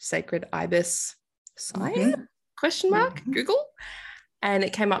sacred ibis sign, question mark, Google. And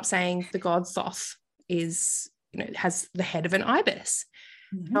it came up saying the god Thoth is, has the head of an ibis.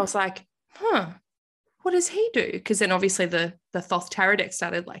 I was like, what does he do? Because then obviously the Thoth tarot deck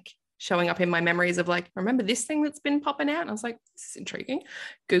started like showing up in my memories of like, remember this thing that's been popping out? And I was like, this is intriguing.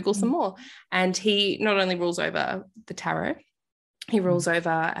 Google some more. And he not only rules over the tarot, he rules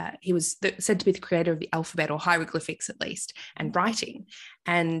over, he was said to be the creator of the alphabet, or hieroglyphics at least, and writing.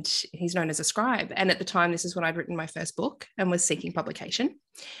 And he's known as a scribe. And at the time, this is when I'd written my first book and was seeking publication.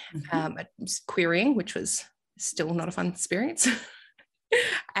 I was querying, which was still not a fun experience.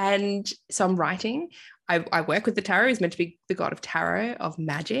 And so I'm writing. I work with the tarot. He's meant to be the god of tarot, of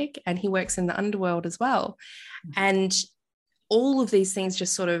magic, and he works in the underworld as well. And all of these things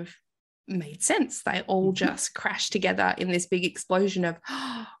just sort of made sense. They all just crashed together in this big explosion of,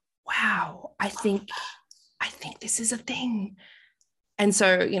 wow, I think this is a thing. And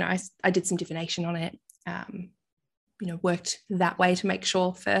so, I did some divination on it, worked that way to make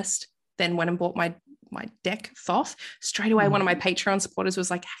sure first, then went and bought my deck, Thoth. Straight away, one of my Patreon supporters was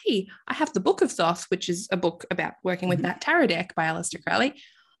like, hey, I have the Book of Thoth, which is a book about working with that tarot deck by Aleister Crowley.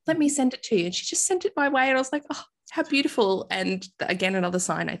 Let me send it to you. And she just sent it my way. And I was like, oh, how beautiful. And again, another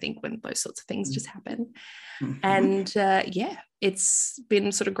sign, I think, when those sorts of things just happen. And it's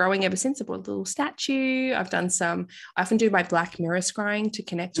been sort of growing ever since. I bought a little statue. I often do my black mirror scrying to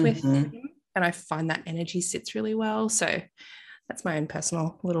connect with him. And I find that energy sits really well. So that's my own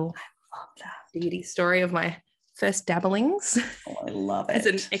personal little deity story of my first dabblings. Oh, I love it. As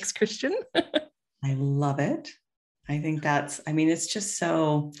an ex-Christian. I love it. I think it's just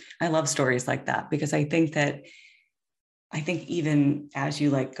so, I love stories like that, because I think even as you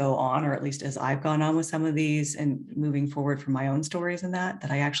like go on, or at least as I've gone on with some of these and moving forward from my own stories and that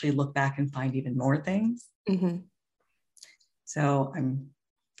I actually look back and find even more things. So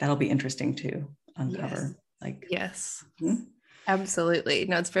that'll be interesting to uncover. Yes. Absolutely.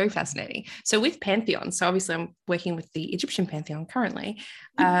 No, it's very fascinating. So with pantheons, so obviously I'm working with the Egyptian pantheon currently.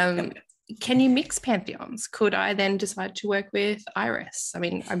 Can you mix pantheons? Could I then decide to work with Iris? I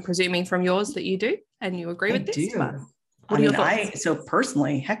mean, I'm presuming from yours that you do, and you agree with this. I do. What are your thoughts? So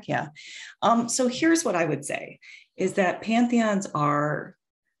personally, heck yeah. So here's what I would say is that pantheons are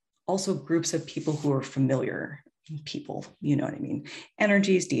also groups of people who are familiar people, you know what I mean?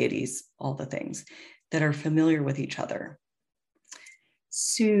 Energies, deities, all the things that are familiar with each other.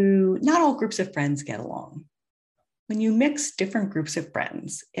 So not all groups of friends get along. When you mix different groups of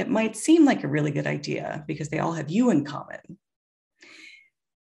friends, it might seem like a really good idea because they all have you in common.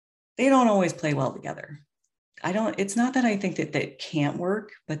 They don't always play well together. It's not that I think that that can't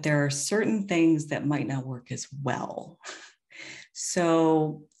work, but there are certain things that might not work as well.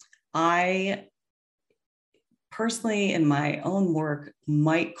 So I personally, in my own work,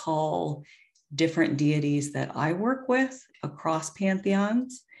 might call different deities that I work with across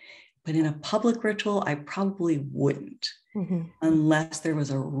pantheons, but in a public ritual, I probably wouldn't, unless there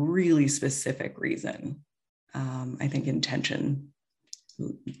was a really specific reason. I think intention,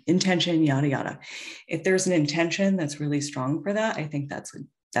 yada, yada. If there's an intention that's really strong for that, I think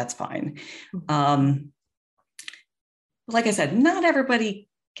that's fine. Like I said, not everybody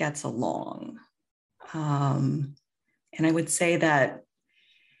gets along. And I would say that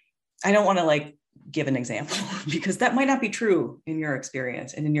I don't want to give an example because that might not be true in your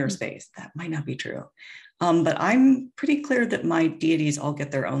experience and in your space. That might not be true. But I'm pretty clear that my deities all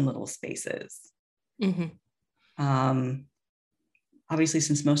get their own little spaces. Obviously,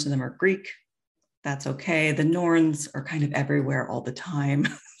 since most of them are Greek, that's okay. The Norns are kind of everywhere all the time.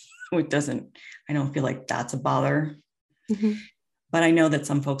 I don't feel like that's a bother. But I know that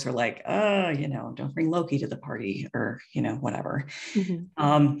some folks are like, don't bring Loki to the party or, whatever.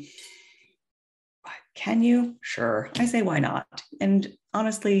 Can you? Sure. I say, why not? And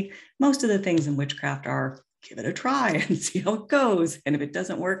honestly, most of the things in witchcraft are give it a try and see how it goes. And if it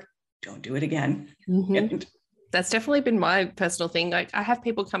doesn't work, don't do it again. That's definitely been my personal thing. I have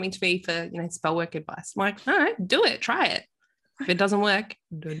people coming to me for, spell work advice. I'm like, all right, do it, try it. If it doesn't work,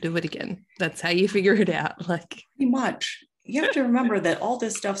 don't do it again. That's how you figure it out. Pretty much. You have to remember that all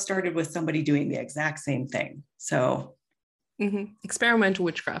this stuff started with somebody doing the exact same thing. So Experimental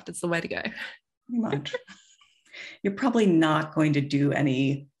witchcraft, it's the way to go. Pretty much. You're probably not going to do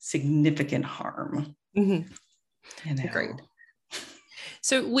any significant harm. Agreed.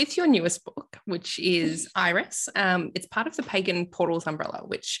 So with your newest book, which is Iris, it's part of the Pagan Portals umbrella,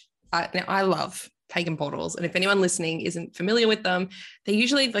 which I love pagan portals. And if anyone listening isn't familiar with them, they're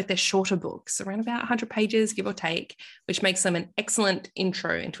usually they're shorter books, around about 100 pages, give or take, which makes them an excellent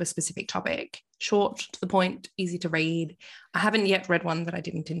intro into a specific topic. Short, to the point, easy to read. I haven't yet read one that I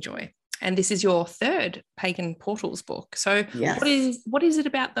didn't enjoy. And this is your third Pagan Portals book. So yes. What is it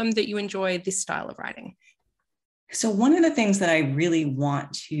about them that you enjoy this style of writing? So one of the things that I really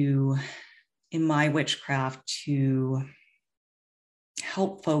want to, in my witchcraft, to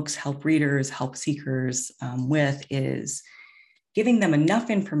help folks, help readers, help seekers with is giving them enough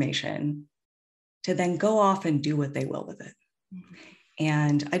information to then go off and do what they will with it.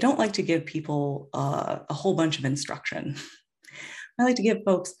 And I don't like to give people a whole bunch of instruction. I like to give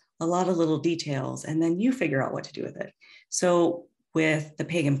folks a lot of little details, and then you figure out what to do with it. So with the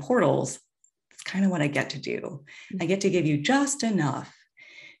Pagan Portals, it's kind of what I get to do. I get to give you just enough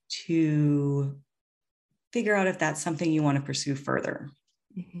to figure out if that's something you want to pursue further.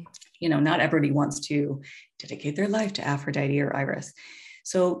 Not everybody wants to dedicate their life to Aphrodite or Iris.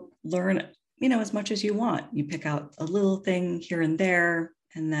 So learn, as much as you want. You pick out a little thing here and there,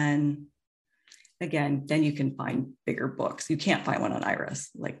 and then again, then you can find bigger books. You can't find one on Iris,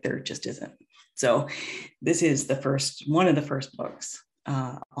 there just isn't. So this is one of the first books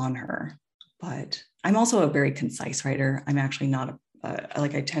on her. But I'm also a very concise writer. I'm actually not I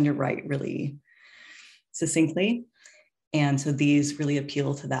tend to write really succinctly. And so these really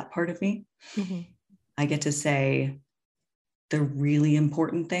appeal to that part of me. I get to say the really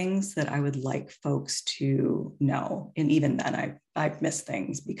important things that I would like folks to know. And even then I've missed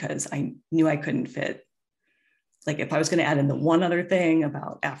things because I knew I couldn't fit. If I was going to add in the one other thing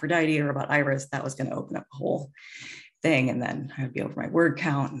about Aphrodite or about Iris, that was going to open up a whole thing. And then I would be over my word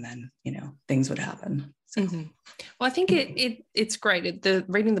count, and then, things would happen. So. Well, I think it's great.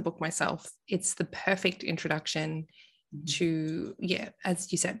 Reading the book myself, it's the perfect introduction to,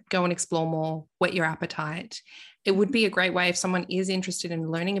 as you said, go and explore more, whet your appetite. It would be a great way if someone is interested in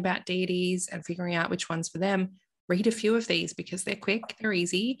learning about deities and figuring out which one's for them, read a few of these because they're quick, they're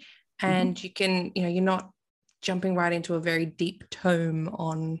easy, and you can, you're not jumping right into a very deep tome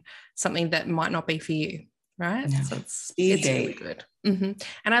on something that might not be for you, right? No. So it's really good. And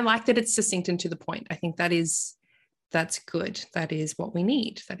I like that it's succinct and to the point. I think that's good. That is what we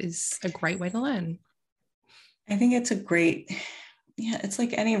need. That is a great way to learn. I think it's it's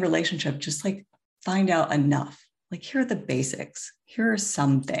like any relationship, just find out enough. Here are the basics. Here are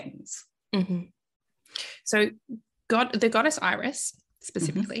some things. So the goddess Iris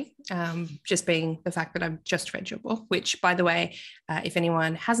specifically, just being the fact that I've just read your book, which, by the way, if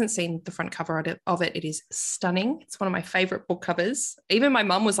anyone hasn't seen the front cover of it, it is stunning. It's one of my favorite book covers. Even my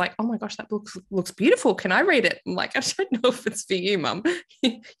mum was like, oh my gosh, that book looks beautiful. Can I read it? I'm like, I don't know if it's for you, Mum.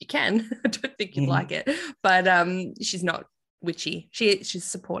 You can. I don't think you'd like it. But she's not witchy. She's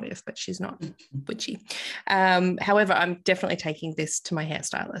supportive, but she's not witchy. However, I'm definitely taking this to my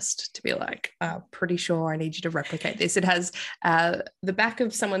hairstylist to be like, pretty sure I need you to replicate this. It has the back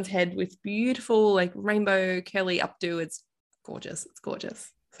of someone's head with beautiful rainbow curly updo. It's gorgeous. It's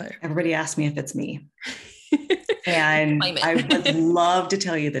gorgeous. So everybody asks me if it's me. And I would love to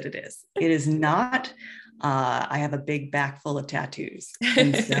tell you that it is. It is not. I have a big back full of tattoos.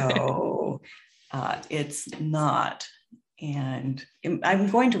 And so it's not. And I'm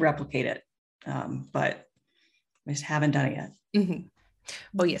going to replicate it, but I just haven't done it yet.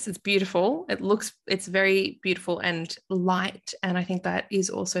 Well, yes, it's beautiful. It's very beautiful and light. And I think that is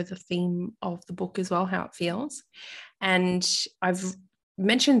also the theme of the book as well, how it feels. And I've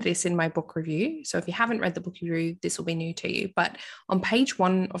mentioned this in my book review. So if you haven't read the book review, this will be new to you. But on page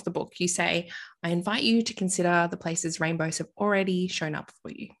 1 of the book, you say, I invite you to consider the places rainbows have already shown up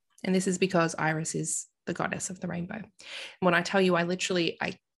for you. And this is because Iris is the goddess of the rainbow. When I tell you, I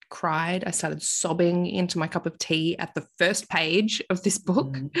cried. I started sobbing into my cup of tea at the first page of this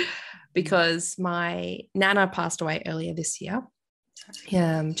book because my Nana passed away earlier this year,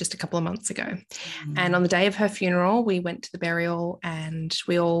 just a couple of months ago. And on the day of her funeral, we went to the burial and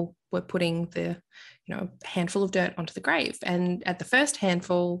we all were putting the, handful of dirt onto the grave. And at the first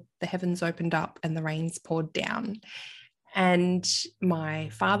handful, the heavens opened up and the rains poured down. And my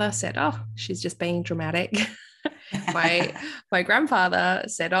father said, oh, she's just being dramatic. my grandfather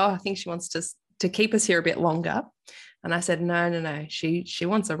said, oh, I think she wants to keep us here a bit longer. And I said, no, she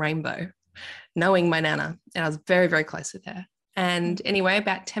wants a rainbow, knowing my Nana. And I was very, very close with her. And anyway,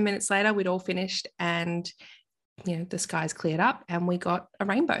 about 10 minutes later, we'd all finished and the skies cleared up and we got a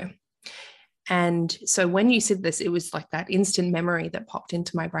rainbow. And so when you said this, it was like that instant memory that popped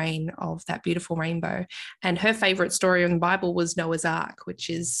into my brain of that beautiful rainbow. And her favorite story in the Bible was Noah's Ark, which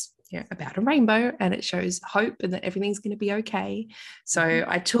is about a rainbow, and it shows hope and that everything's going to be okay. So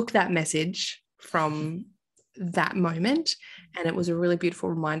I took that message from that moment, and it was a really beautiful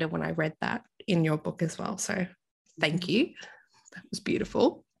reminder when I read that in your book as well. So thank you. That was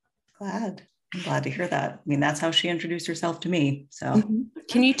beautiful. I'm glad to hear that. I mean, that's how she introduced herself to me. So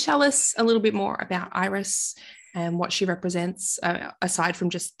Can you tell us a little bit more about Iris and what she represents, aside from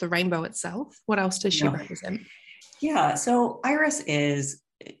just the rainbow itself? What else does she represent? Yeah, so Iris is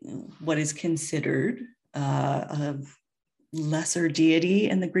what is considered a lesser deity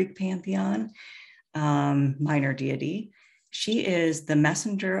in the Greek pantheon, minor deity. She is the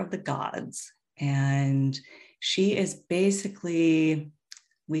messenger of the gods, and she is basically,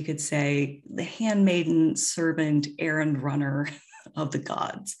 we could say, the handmaiden, servant, errand runner of the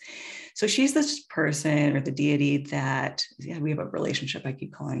gods. So she's this person or the deity that, we have a relationship, I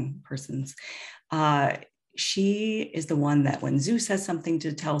keep calling persons. She is the one that when Zeus has something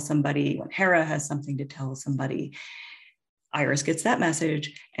to tell somebody, when Hera has something to tell somebody, Iris gets that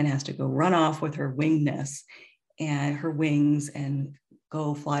message and has to go run off with her wingness and her wings and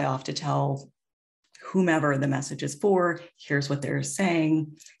go fly off to tell whomever the message is for. Here's what they're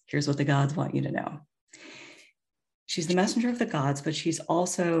saying. Here's what the gods want you to know. She's the messenger of the gods, but she's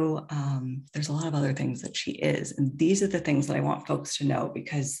also, there's a lot of other things that she is. And these are the things that I want folks to know,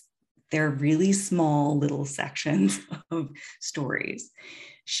 because they're really small little sections of stories.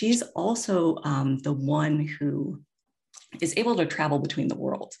 She's also the one who is able to travel between the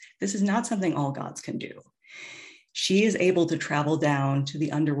worlds. This is not something all gods can do. She is able to travel down to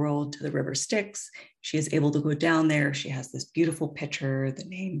the underworld, to the river Styx. She is able to go down there. She has this beautiful pitcher. The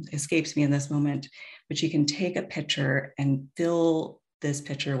name escapes me in this moment, but she can take a pitcher and fill this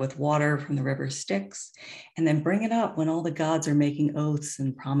pitcher with water from the river Styx, and then bring it up when all the gods are making oaths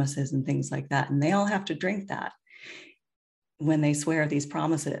and promises and things like that. And they all have to drink that when they swear these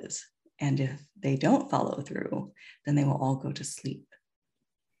promises. And if they don't follow through, then they will all go to sleep,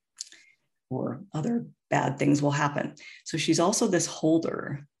 or other bad things will happen. So she's also this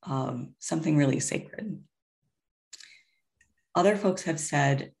holder of something really sacred. Other folks have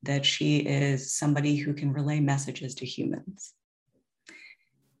said that she is somebody who can relay messages to humans.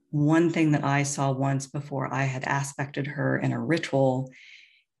 One thing that I saw once before I had aspected her in a ritual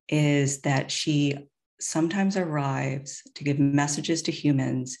is that she sometimes arrives to give messages to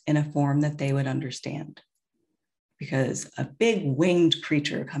humans in a form that they would understand. Because a big winged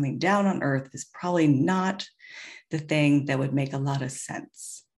creature coming down on Earth is probably not the thing that would make a lot of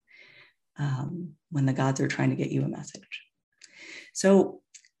sense when the gods are trying to get you a message. So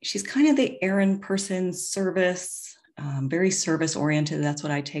she's kind of the errand person, service, very service oriented. That's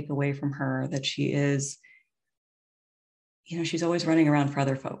what I take away from her, that she is, she's always running around for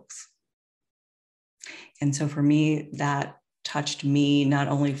other folks. And so for me, that touched me not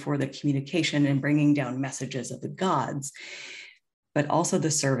only for the communication and bringing down messages of the gods, but also the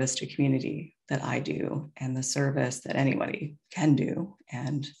service to community that I do and the service that anybody can do,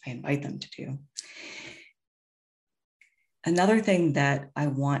 and I invite them to do. Another thing that I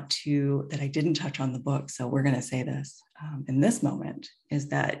didn't touch on the book, so we're going to say this in this moment, is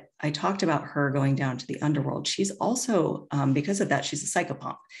that I talked about her going down to the underworld. She's also, because of that, she's a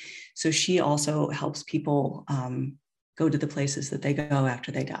psychopomp. So she also helps people go to the places that they go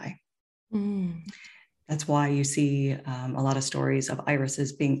after they die. That's why you see a lot of stories of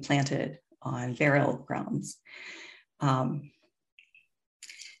irises being planted on burial grounds.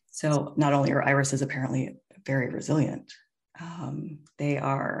 So not only are irises apparently very resilient, they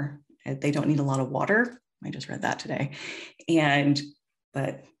don't need a lot of water. I just read that today.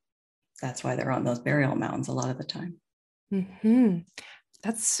 But that's why they're on those burial mounds a lot of the time. Mm-hmm.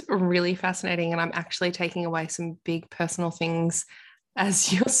 That's really fascinating. And I'm actually taking away some big personal things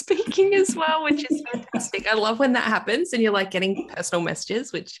as you're speaking as well, which is fantastic. I love when that happens and you're like getting personal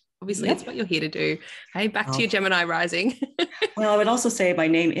messages, which obviously it's what you're here to do. Hey, back to your Gemini rising. Well, I would also say my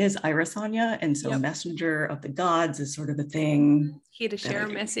name is Irisanya, and so messenger of the gods is sort of the thing. Here to share a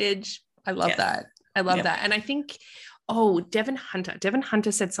message. I love that. I love that. And I think, Devin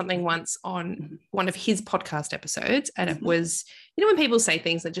Hunter said something once on one of his podcast episodes, and it was, when people say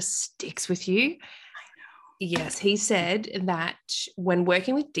things that just sticks with you. Yes, he said that when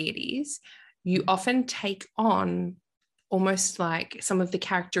working with deities, you often take on almost like some of the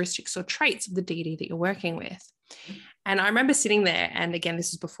characteristics or traits of the deity that you're working with. And I remember sitting there, and again,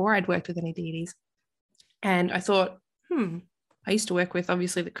 this is before I'd worked with any deities, and I thought, I used to work with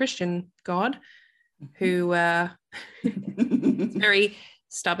obviously the Christian God. who is very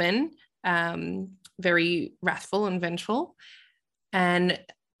stubborn, very wrathful and vengeful, and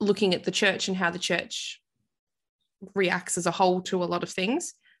looking at the church and how the church reacts as a whole to a lot of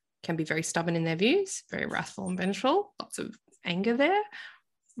things, can be very stubborn in their views, very wrathful and vengeful, lots of anger there,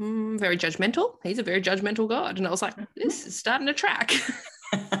 very judgmental. He's a very judgmental God. And I was like, this is starting to track.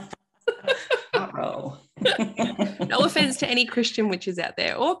 Uh-oh. No offense to any Christian witches out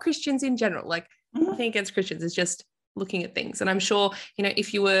there or Christians in general, like nothing against Christians. It's just looking at things. And I'm sure,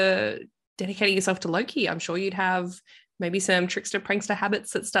 if you were dedicating yourself to Loki, I'm sure you'd have maybe some trickster prankster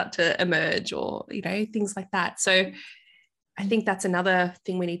habits that start to emerge, or things like that. So I think that's another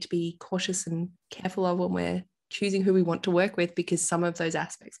thing we need to be cautious and careful of when we're choosing who we want to work with, because some of those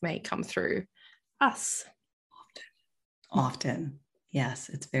aspects may come through us. Often. Yes,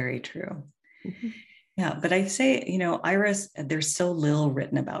 it's very true. Mm-hmm. Yeah, but I say, Iris, there's so little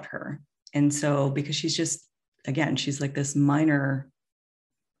written about her. And so, because she's just, again, she's like this minor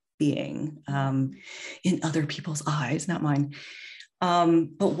being in other people's eyes, not mine.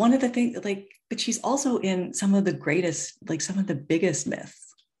 But one of the things, but she's also in some of the greatest, some of the biggest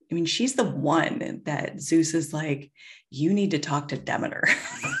myths. I mean, she's the one that Zeus is like, you need to talk to Demeter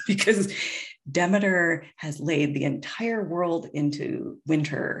because Demeter has laid the entire world into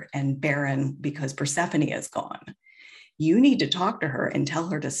winter and barren because Persephone is gone. You need to talk to her and tell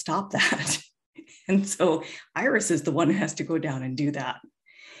her to stop that. And so Iris is the one who has to go down and do that.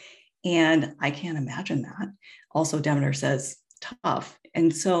 And I can't imagine that. Also, Demeter says, tough.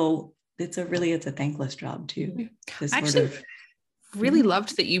 And so it's a thankless job too. I actually really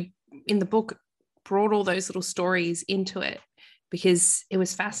loved that you, in the book, brought all those little stories into it, because it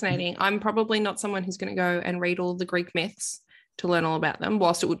was fascinating. I'm probably not someone who's going to go and read all the Greek myths to learn all about them,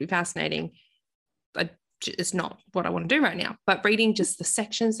 whilst it would be fascinating. It's not what I want to do right now. But reading just the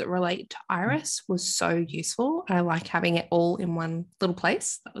sections that relate to Iris was so useful. I like having it all in one little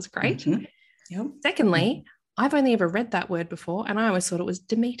place. That was great. Mm-hmm. Yep. Secondly, I've only ever read that word before, and I always thought it was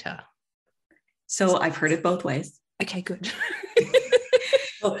Demeter. So I've heard it both ways. Okay, good.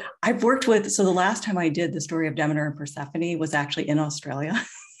 So I've worked with, the last time I did the story of Demeter and Persephone was actually in Australia.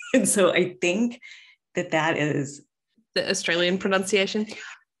 And so I think that is the Australian pronunciation.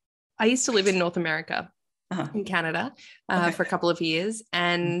 I used to live in North America, in Canada, for a couple of years,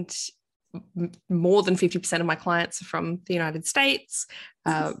 and more than 50% of my clients are from the United States.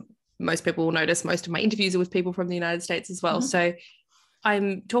 Most people will notice most of my interviews are with people from the United States as well. Mm-hmm. So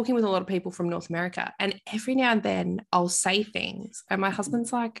I'm talking with a lot of people from North America, and every now and then I'll say things and my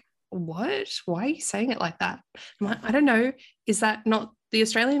husband's like, what? Why are you saying it like that? I'm like, I don't know. Is that not the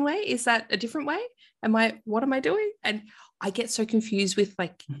Australian way? Is that a different way? What am I doing? And I get so confused with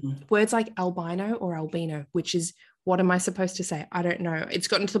words like albino or albino, which is, what am I supposed to say? I don't know. It's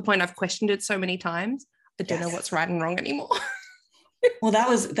gotten to the point I've questioned it so many times. I don't know what's right and wrong anymore. Well,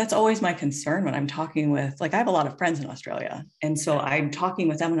 that's always my concern when I'm talking with, I have a lot of friends in Australia. And so I'm talking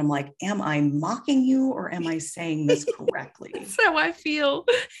with them and I'm like, am I mocking you or am I saying this correctly? That's how I feel.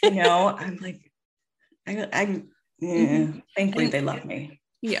 I'm like, thankfully they love me.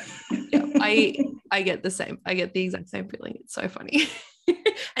 Yeah. I get the same. I get the exact same feeling. It's so funny.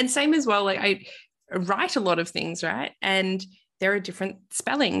 And same as well, I write a lot of things, right? And there are different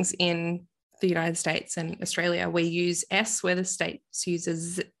spellings in the United States and Australia. We use S where the states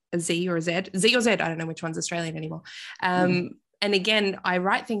uses a Z or a Z. Z or Z, I don't know which one's Australian anymore. And again, I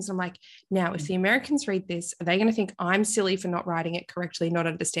write things, I'm like, now, if the Americans read this, are they going to think I'm silly for not writing it correctly, not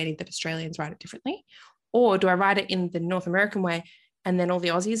understanding that Australians write it differently? Or do I write it in the North American way? And then all the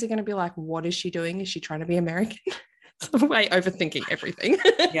Aussies are going to be like, what is she doing? Is she trying to be American? So way overthinking everything.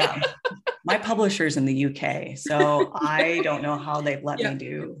 Yeah. My publisher's in the UK, so I don't know how they've let me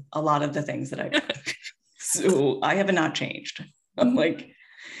do a lot of the things that I've done. So I have not changed. I'm like,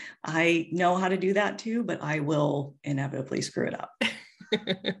 I know how to do that too, but I will inevitably screw it up.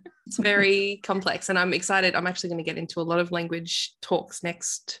 It's very complex, and I'm excited. I'm actually going to get into a lot of language talks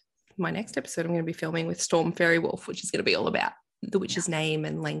my next episode. I'm going to be filming with Storm Fairy Wolf, which is going to be all about the witch's name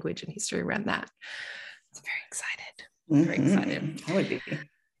and language and history around that. I'm very excited. Very excited. I would be.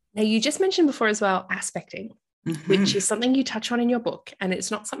 Now, you just mentioned before as well, aspecting, which is something you touch on in your book, and it's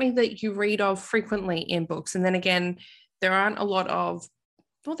not something that you read of frequently in books. And then again, there aren't a lot of,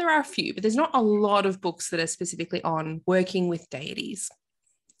 well, there are a few, but there's not a lot of books that are specifically on working with deities.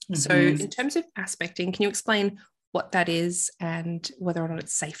 So in terms of aspecting, can you explain what that is and whether or not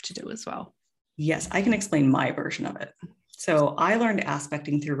it's safe to do as well? Yes, I can explain my version of it. So I learned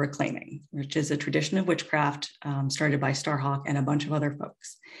aspecting through reclaiming, which is a tradition of witchcraft started by Starhawk and a bunch of other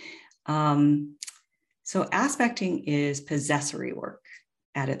folks. So aspecting is possessory work.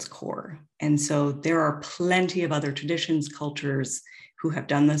 at its core. And so there are plenty of other traditions, cultures who have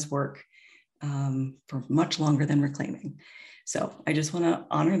done this work for much longer than we're claiming. So I just want to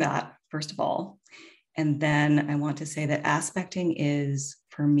honor that, first of all. And then I want to say that aspecting is,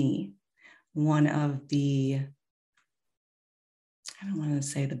 for me, one of the, I don't want to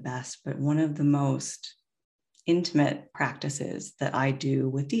say the best, but one of the most intimate practices that I do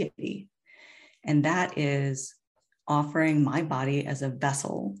with deity. And that is offering my body as a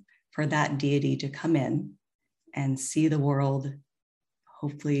vessel for that deity to come in and see the world,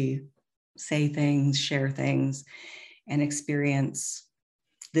 hopefully say things, share things, and experience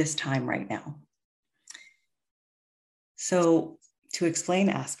this time right now. So to explain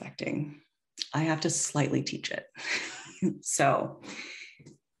aspecting, I have to slightly teach it. So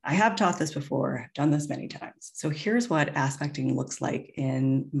I have taught this before, I've done this many times. So here's what aspecting looks like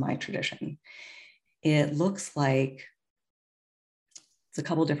in my tradition. It looks like it's a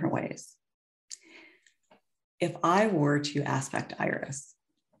couple different ways. If I were to aspect Iris,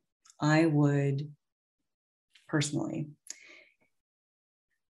 I would personally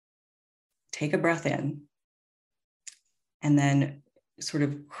take a breath in and then sort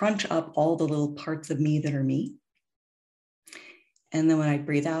of crunch up all the little parts of me that are me. And then when I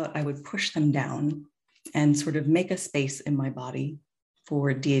breathe out, I would push them down and sort of make a space in my body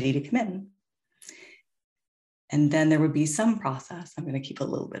for deity to come in. And then there would be some process, I'm going to keep a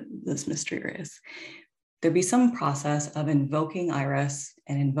little bit this mysterious. There'd be some process of invoking Iris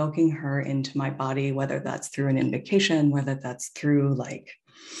and invoking her into my body, whether that's through an invocation, whether that's through like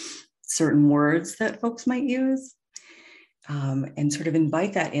certain words that folks might use, and sort of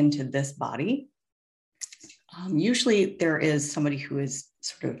invite that into this body. Usually there is somebody who is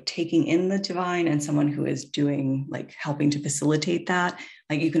sort of taking in the divine and someone who is doing, like, helping to facilitate that.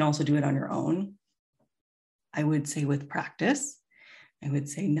 Like, you can also do it on your own. I would say with practice, I would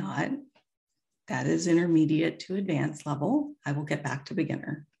say not. That is intermediate to advanced level. I will get back to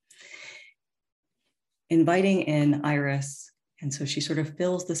beginner. Inviting in Iris, and so she sort of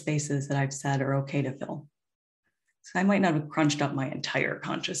fills the spaces that I've said are okay to fill. So I might not have crunched up my entire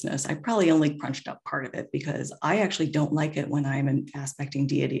consciousness. I probably only crunched up part of it because I actually don't like it when I'm aspecting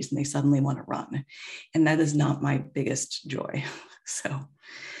deities and they suddenly want to run. And that is not my biggest joy. So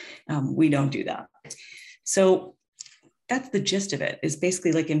we don't do that. So that's the gist of it, is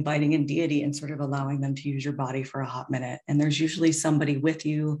basically like inviting in deity and sort of allowing them to use your body for a hot minute. And there's usually somebody with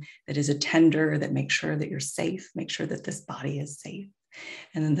you that is a tender that makes sure that you're safe, make sure that this body is safe.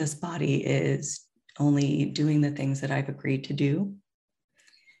 And then this body is only doing the things that I've agreed to do.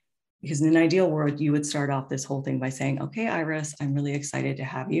 Because in an ideal world, you would start off this whole thing by saying, okay, Iris, I'm really excited to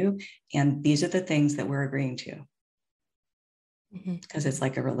have you. And these are the things that we're agreeing to. Because it's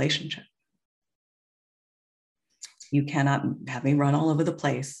like a relationship. You cannot have me run all over the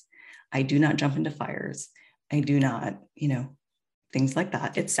place. I do not jump into fires. I do not, things like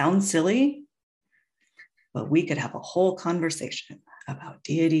that. It sounds silly, but we could have a whole conversation about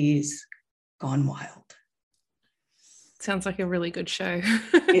deities gone wild. Sounds like a really good show.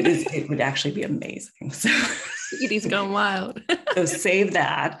 It would actually be amazing. So, deities gone wild. So save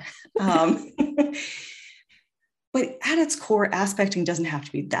that. But at its core, aspecting doesn't have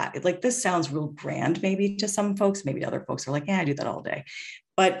to be that. Like, this sounds real grand maybe to some folks. Maybe other folks are like, yeah, I do that all day.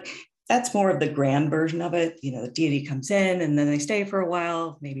 But that's more of the grand version of it. The deity comes in and then they stay for a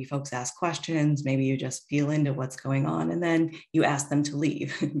while. Maybe folks ask questions. Maybe you just feel into what's going on. And then you ask them to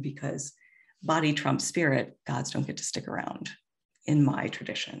leave because body trumps spirit. Gods don't get to stick around in my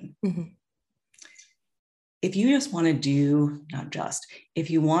tradition. If you just want to do, if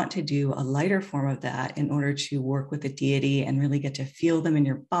you want to do a lighter form of that in order to work with the deity and really get to feel them in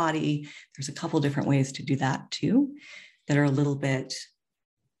your body, there's a couple different ways to do that too, that are a little bit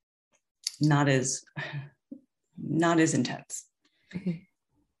not as intense.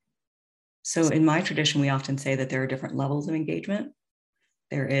 So in my tradition, we often say that there are different levels of engagement.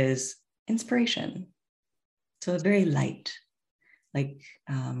 There is inspiration. So it's very light, like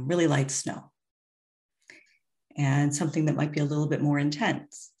really light snow. And something that might be a little bit more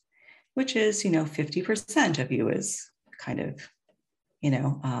intense, which is, 50% of you is kind of,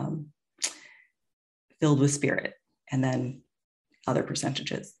 filled with spirit, and then other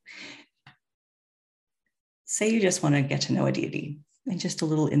percentages. Say you just want to get to know a deity and just a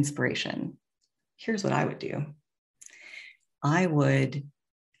little inspiration. Here's what I would do. I would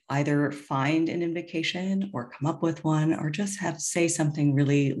either find an invocation or come up with one, or just say something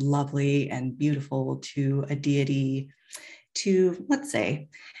really lovely and beautiful to a deity, to, let's say,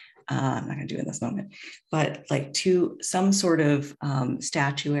 I'm not going to do it in this moment, but like to some sort of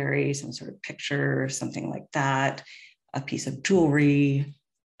statuary, some sort of picture, something like that, a piece of jewelry,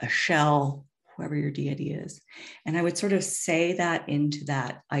 a shell, whoever your deity is. And I would sort of say that into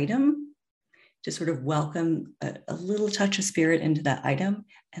that item to sort of welcome a little touch of spirit into that item.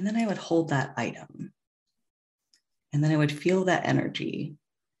 And then I would hold that item. And then I would feel that energy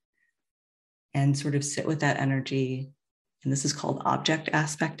and sort of sit with that energy. And this is called object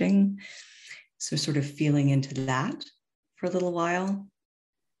aspecting. So sort of feeling into that for a little while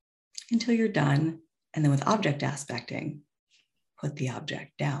until you're done. And then with object aspecting, put the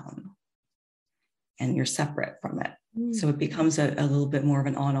object down and you're separate from it. So it becomes a little bit more of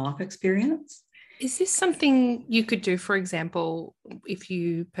an on-off experience. Is this something you could do, for example, if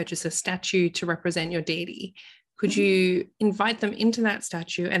you purchase a statue to represent your deity? Could you invite them into that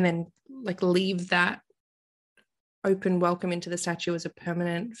statue and then like leave that open welcome into the statue as a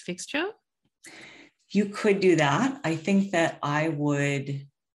permanent fixture? You could do that. I think that I would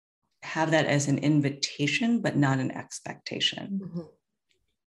have that as an invitation, but not an expectation. Mm-hmm.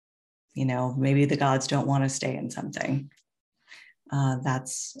 You know, maybe the gods don't want to stay in something.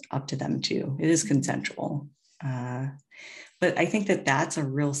 That's up to them too. It is consensual. But I think that that's a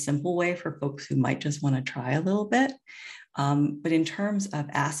real simple way for folks who might just want to try a little bit. But in terms of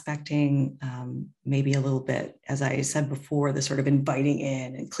aspecting, maybe a little bit, as I said before, the sort of inviting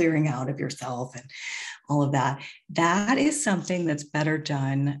in and clearing out of yourself and all of that, that is something that's better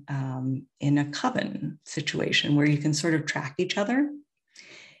done in a coven situation where you can sort of track each other,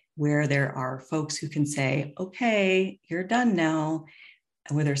 where there are folks who can say, okay, you're done now.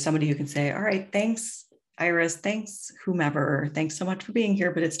 And where there's somebody who can say, all right, thanks, Iris, thanks, whomever, thanks so much for being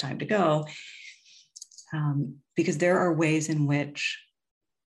here, but it's time to go. Because there are ways in which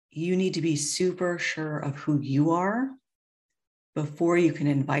you need to be super sure of who you are before you can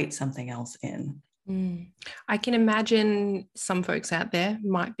invite something else in. I can imagine some folks out there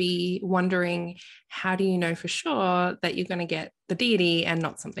might be wondering, how do you know for sure that you're going to get the deity and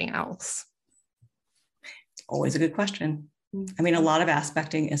not something else? It's always a good question. I mean, a lot of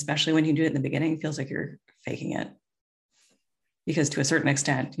aspecting, especially when you do it in the beginning, feels like you're faking it. Because to a certain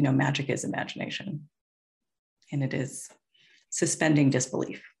extent, you know, magic is imagination. And it is suspending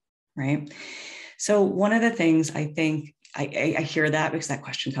disbelief, right? So one of the things I think, I hear that because that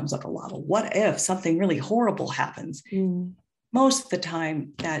question comes up a lot. Well, what if something really horrible happens? Most of the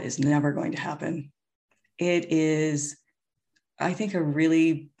time, that is never going to happen. It is, I think, a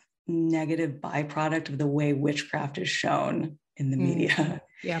really negative byproduct of the way witchcraft is shown in the media.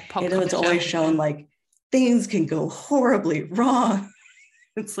 Yeah, it's always shown like things can go horribly wrong.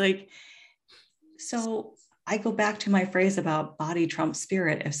 It's like, so I go back to my phrase about body trumps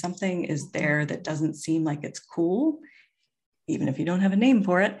spirit. If something is there that doesn't seem like it's cool, even if you don't have a name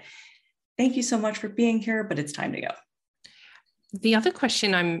for it, thank you so much for being here, but it's time to go. The other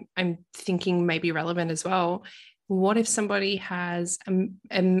question I'm thinking may be relevant as well. What if somebody has a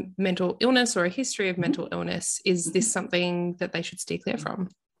mental illness or a history of mental illness? Is this something that they should stay clear from?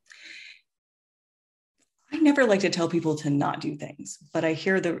 I never like to tell people to not do things, but I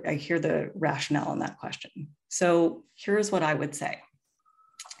hear the rationale in that question. So here's what I would say.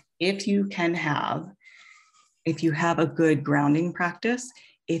 If you have a good grounding practice,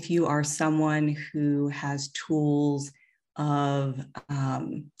 if you are someone who has tools of,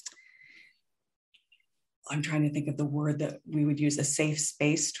 I'm trying to think of the word that we would use, a safe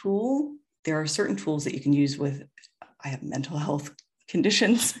space tool. There are certain tools that you can use with, I have mental health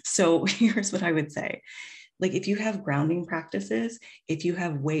conditions. So here's what I would say. Like if you have grounding practices, if you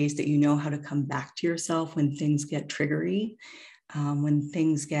have ways that you know how to come back to yourself when things get triggery, when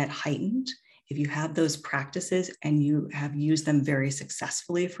things get heightened, if you have those practices and you have used them very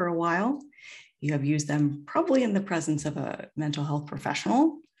successfully for a while, you have used them probably in the presence of a mental health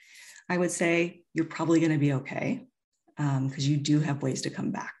professional, I would say you're probably going to be okay because you do have ways to come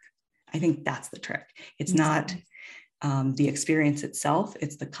back. I think that's the trick. It's not the experience itself,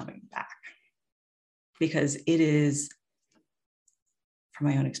 it's the coming back. Because it is, from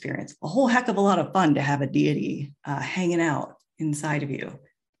my own experience, a whole heck of a lot of fun to have a deity hanging out inside of you.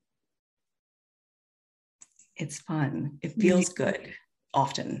 It's fun. It feels good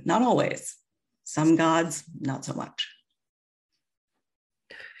often, not always. Some gods, not so much.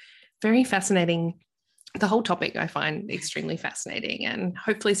 Very fascinating. The whole topic I find extremely fascinating and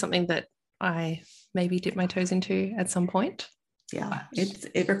hopefully something that I maybe dip my toes into at some point. Yeah,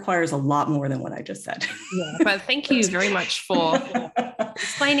 it requires a lot more than what I just said. Yeah, but thank you very much for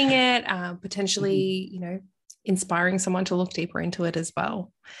explaining it, potentially, you know, inspiring someone to look deeper into it as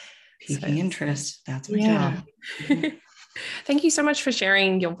well. Piquing interest, that's my job. Thank you so much for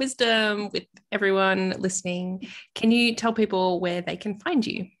sharing your wisdom with everyone listening. Can you tell people where they can find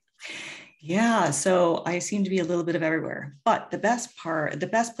you? Yeah, so I seem to be a little bit of everywhere. But the best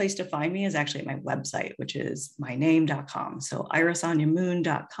place to find me is actually my website, which is myname.com. So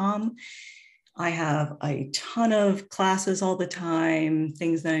irisanyamoon.com. I have a ton of classes all the time,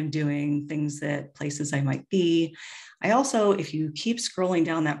 things that I'm doing, places I might be. I also, if you keep scrolling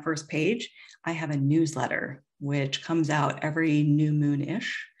down that first page, I have a newsletter which comes out every new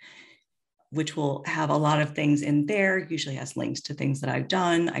moon-ish, which will have a lot of things in there, usually has links to things that I've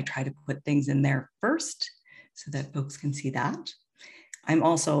done. I try to put things in there first so that folks can see that. I'm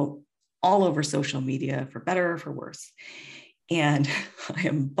also all over social media, for better or for worse. And I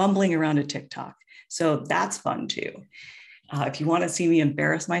am bumbling around at TikTok. So that's fun too. If you want to see me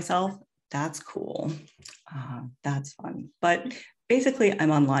embarrass myself, that's cool. That's fun. But basically,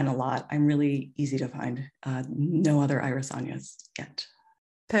 I'm online a lot. I'm really easy to find. No other Irisanyas yet.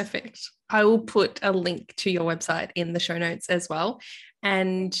 Perfect. I will put a link to your website in the show notes as well.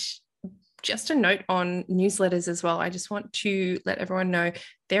 And just a note on newsletters as well. I just want to let everyone know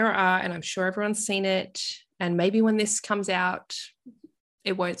there are, and I'm sure everyone's seen it, and maybe when this comes out,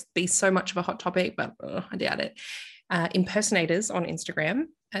 it won't be so much of a hot topic, but I doubt it. Impersonators on Instagram,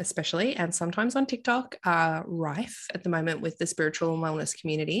 especially, and sometimes on TikTok, are rife at the moment with the spiritual and wellness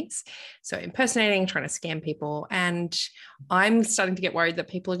communities. So impersonating, trying to scam people. And I'm starting to get worried that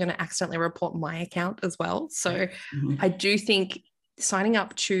people are going to accidentally report my account as well. So I do think signing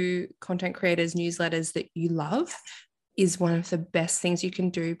up to content creators' newsletters that you love is one of the best things you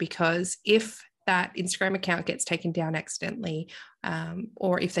can do, because if that Instagram account gets taken down accidentally,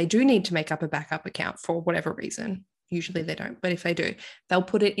 or if they do need to make up a backup account for whatever reason, usually they don't, but if they do, they'll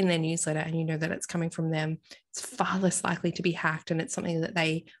put it in their newsletter and you know that it's coming from them. It's far less likely to be hacked, and it's something that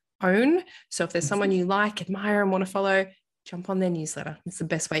they own. So if there's someone you like, admire, and want to follow, jump on their newsletter. It's the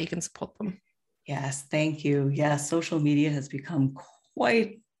best way you can support them. Yes, thank you. Yes, social media has become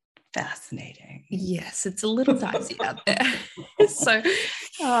quite fascinating. Yes, it's a little dicey out there. So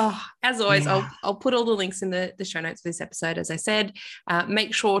as always, Yeah. I'll put all the links in the show notes for this episode. As I said,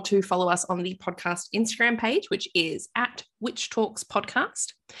 make sure to follow us on the podcast Instagram page, which is at Witch Talks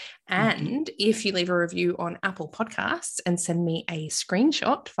Podcast. And if you leave a review on Apple Podcasts and send me a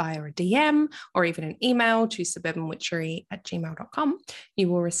screenshot via a DM or even an email to suburbanwitchery@gmail.com, you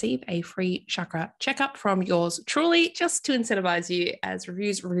will receive a free chakra checkup from yours truly, just to incentivize you, as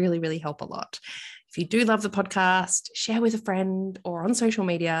reviews really, really help a lot. If you do love the podcast, share with a friend or on social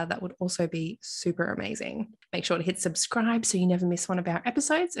media. That would also be super amazing. Make sure to hit subscribe so you never miss one of our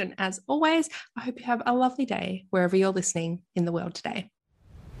episodes. And as always, I hope you have a lovely day wherever you're listening in the world today.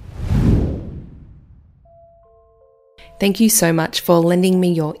 Thank you so much for lending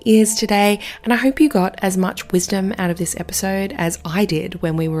me your ears today, and I hope you got as much wisdom out of this episode as I did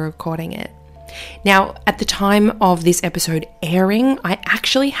when we were recording it. Now, at the time of this episode airing, I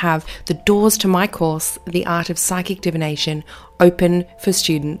actually have the doors to my course, The Art of Psychic Divination, open for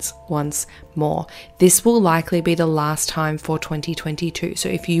students once more. This will likely be the last time for 2022. So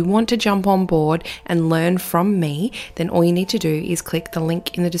if you want to jump on board and learn from me, then all you need to do is click the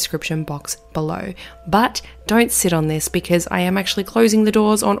link in the description box below. But don't sit on this, because I am actually closing the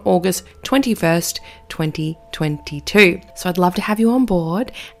doors on August 21st, 2022. So I'd love to have you on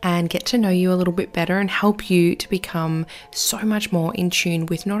board and get to know you a little bit better and help you to become so much more in tune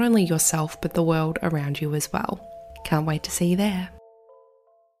with not only yourself, but the world around you as well. Can't wait to see you there.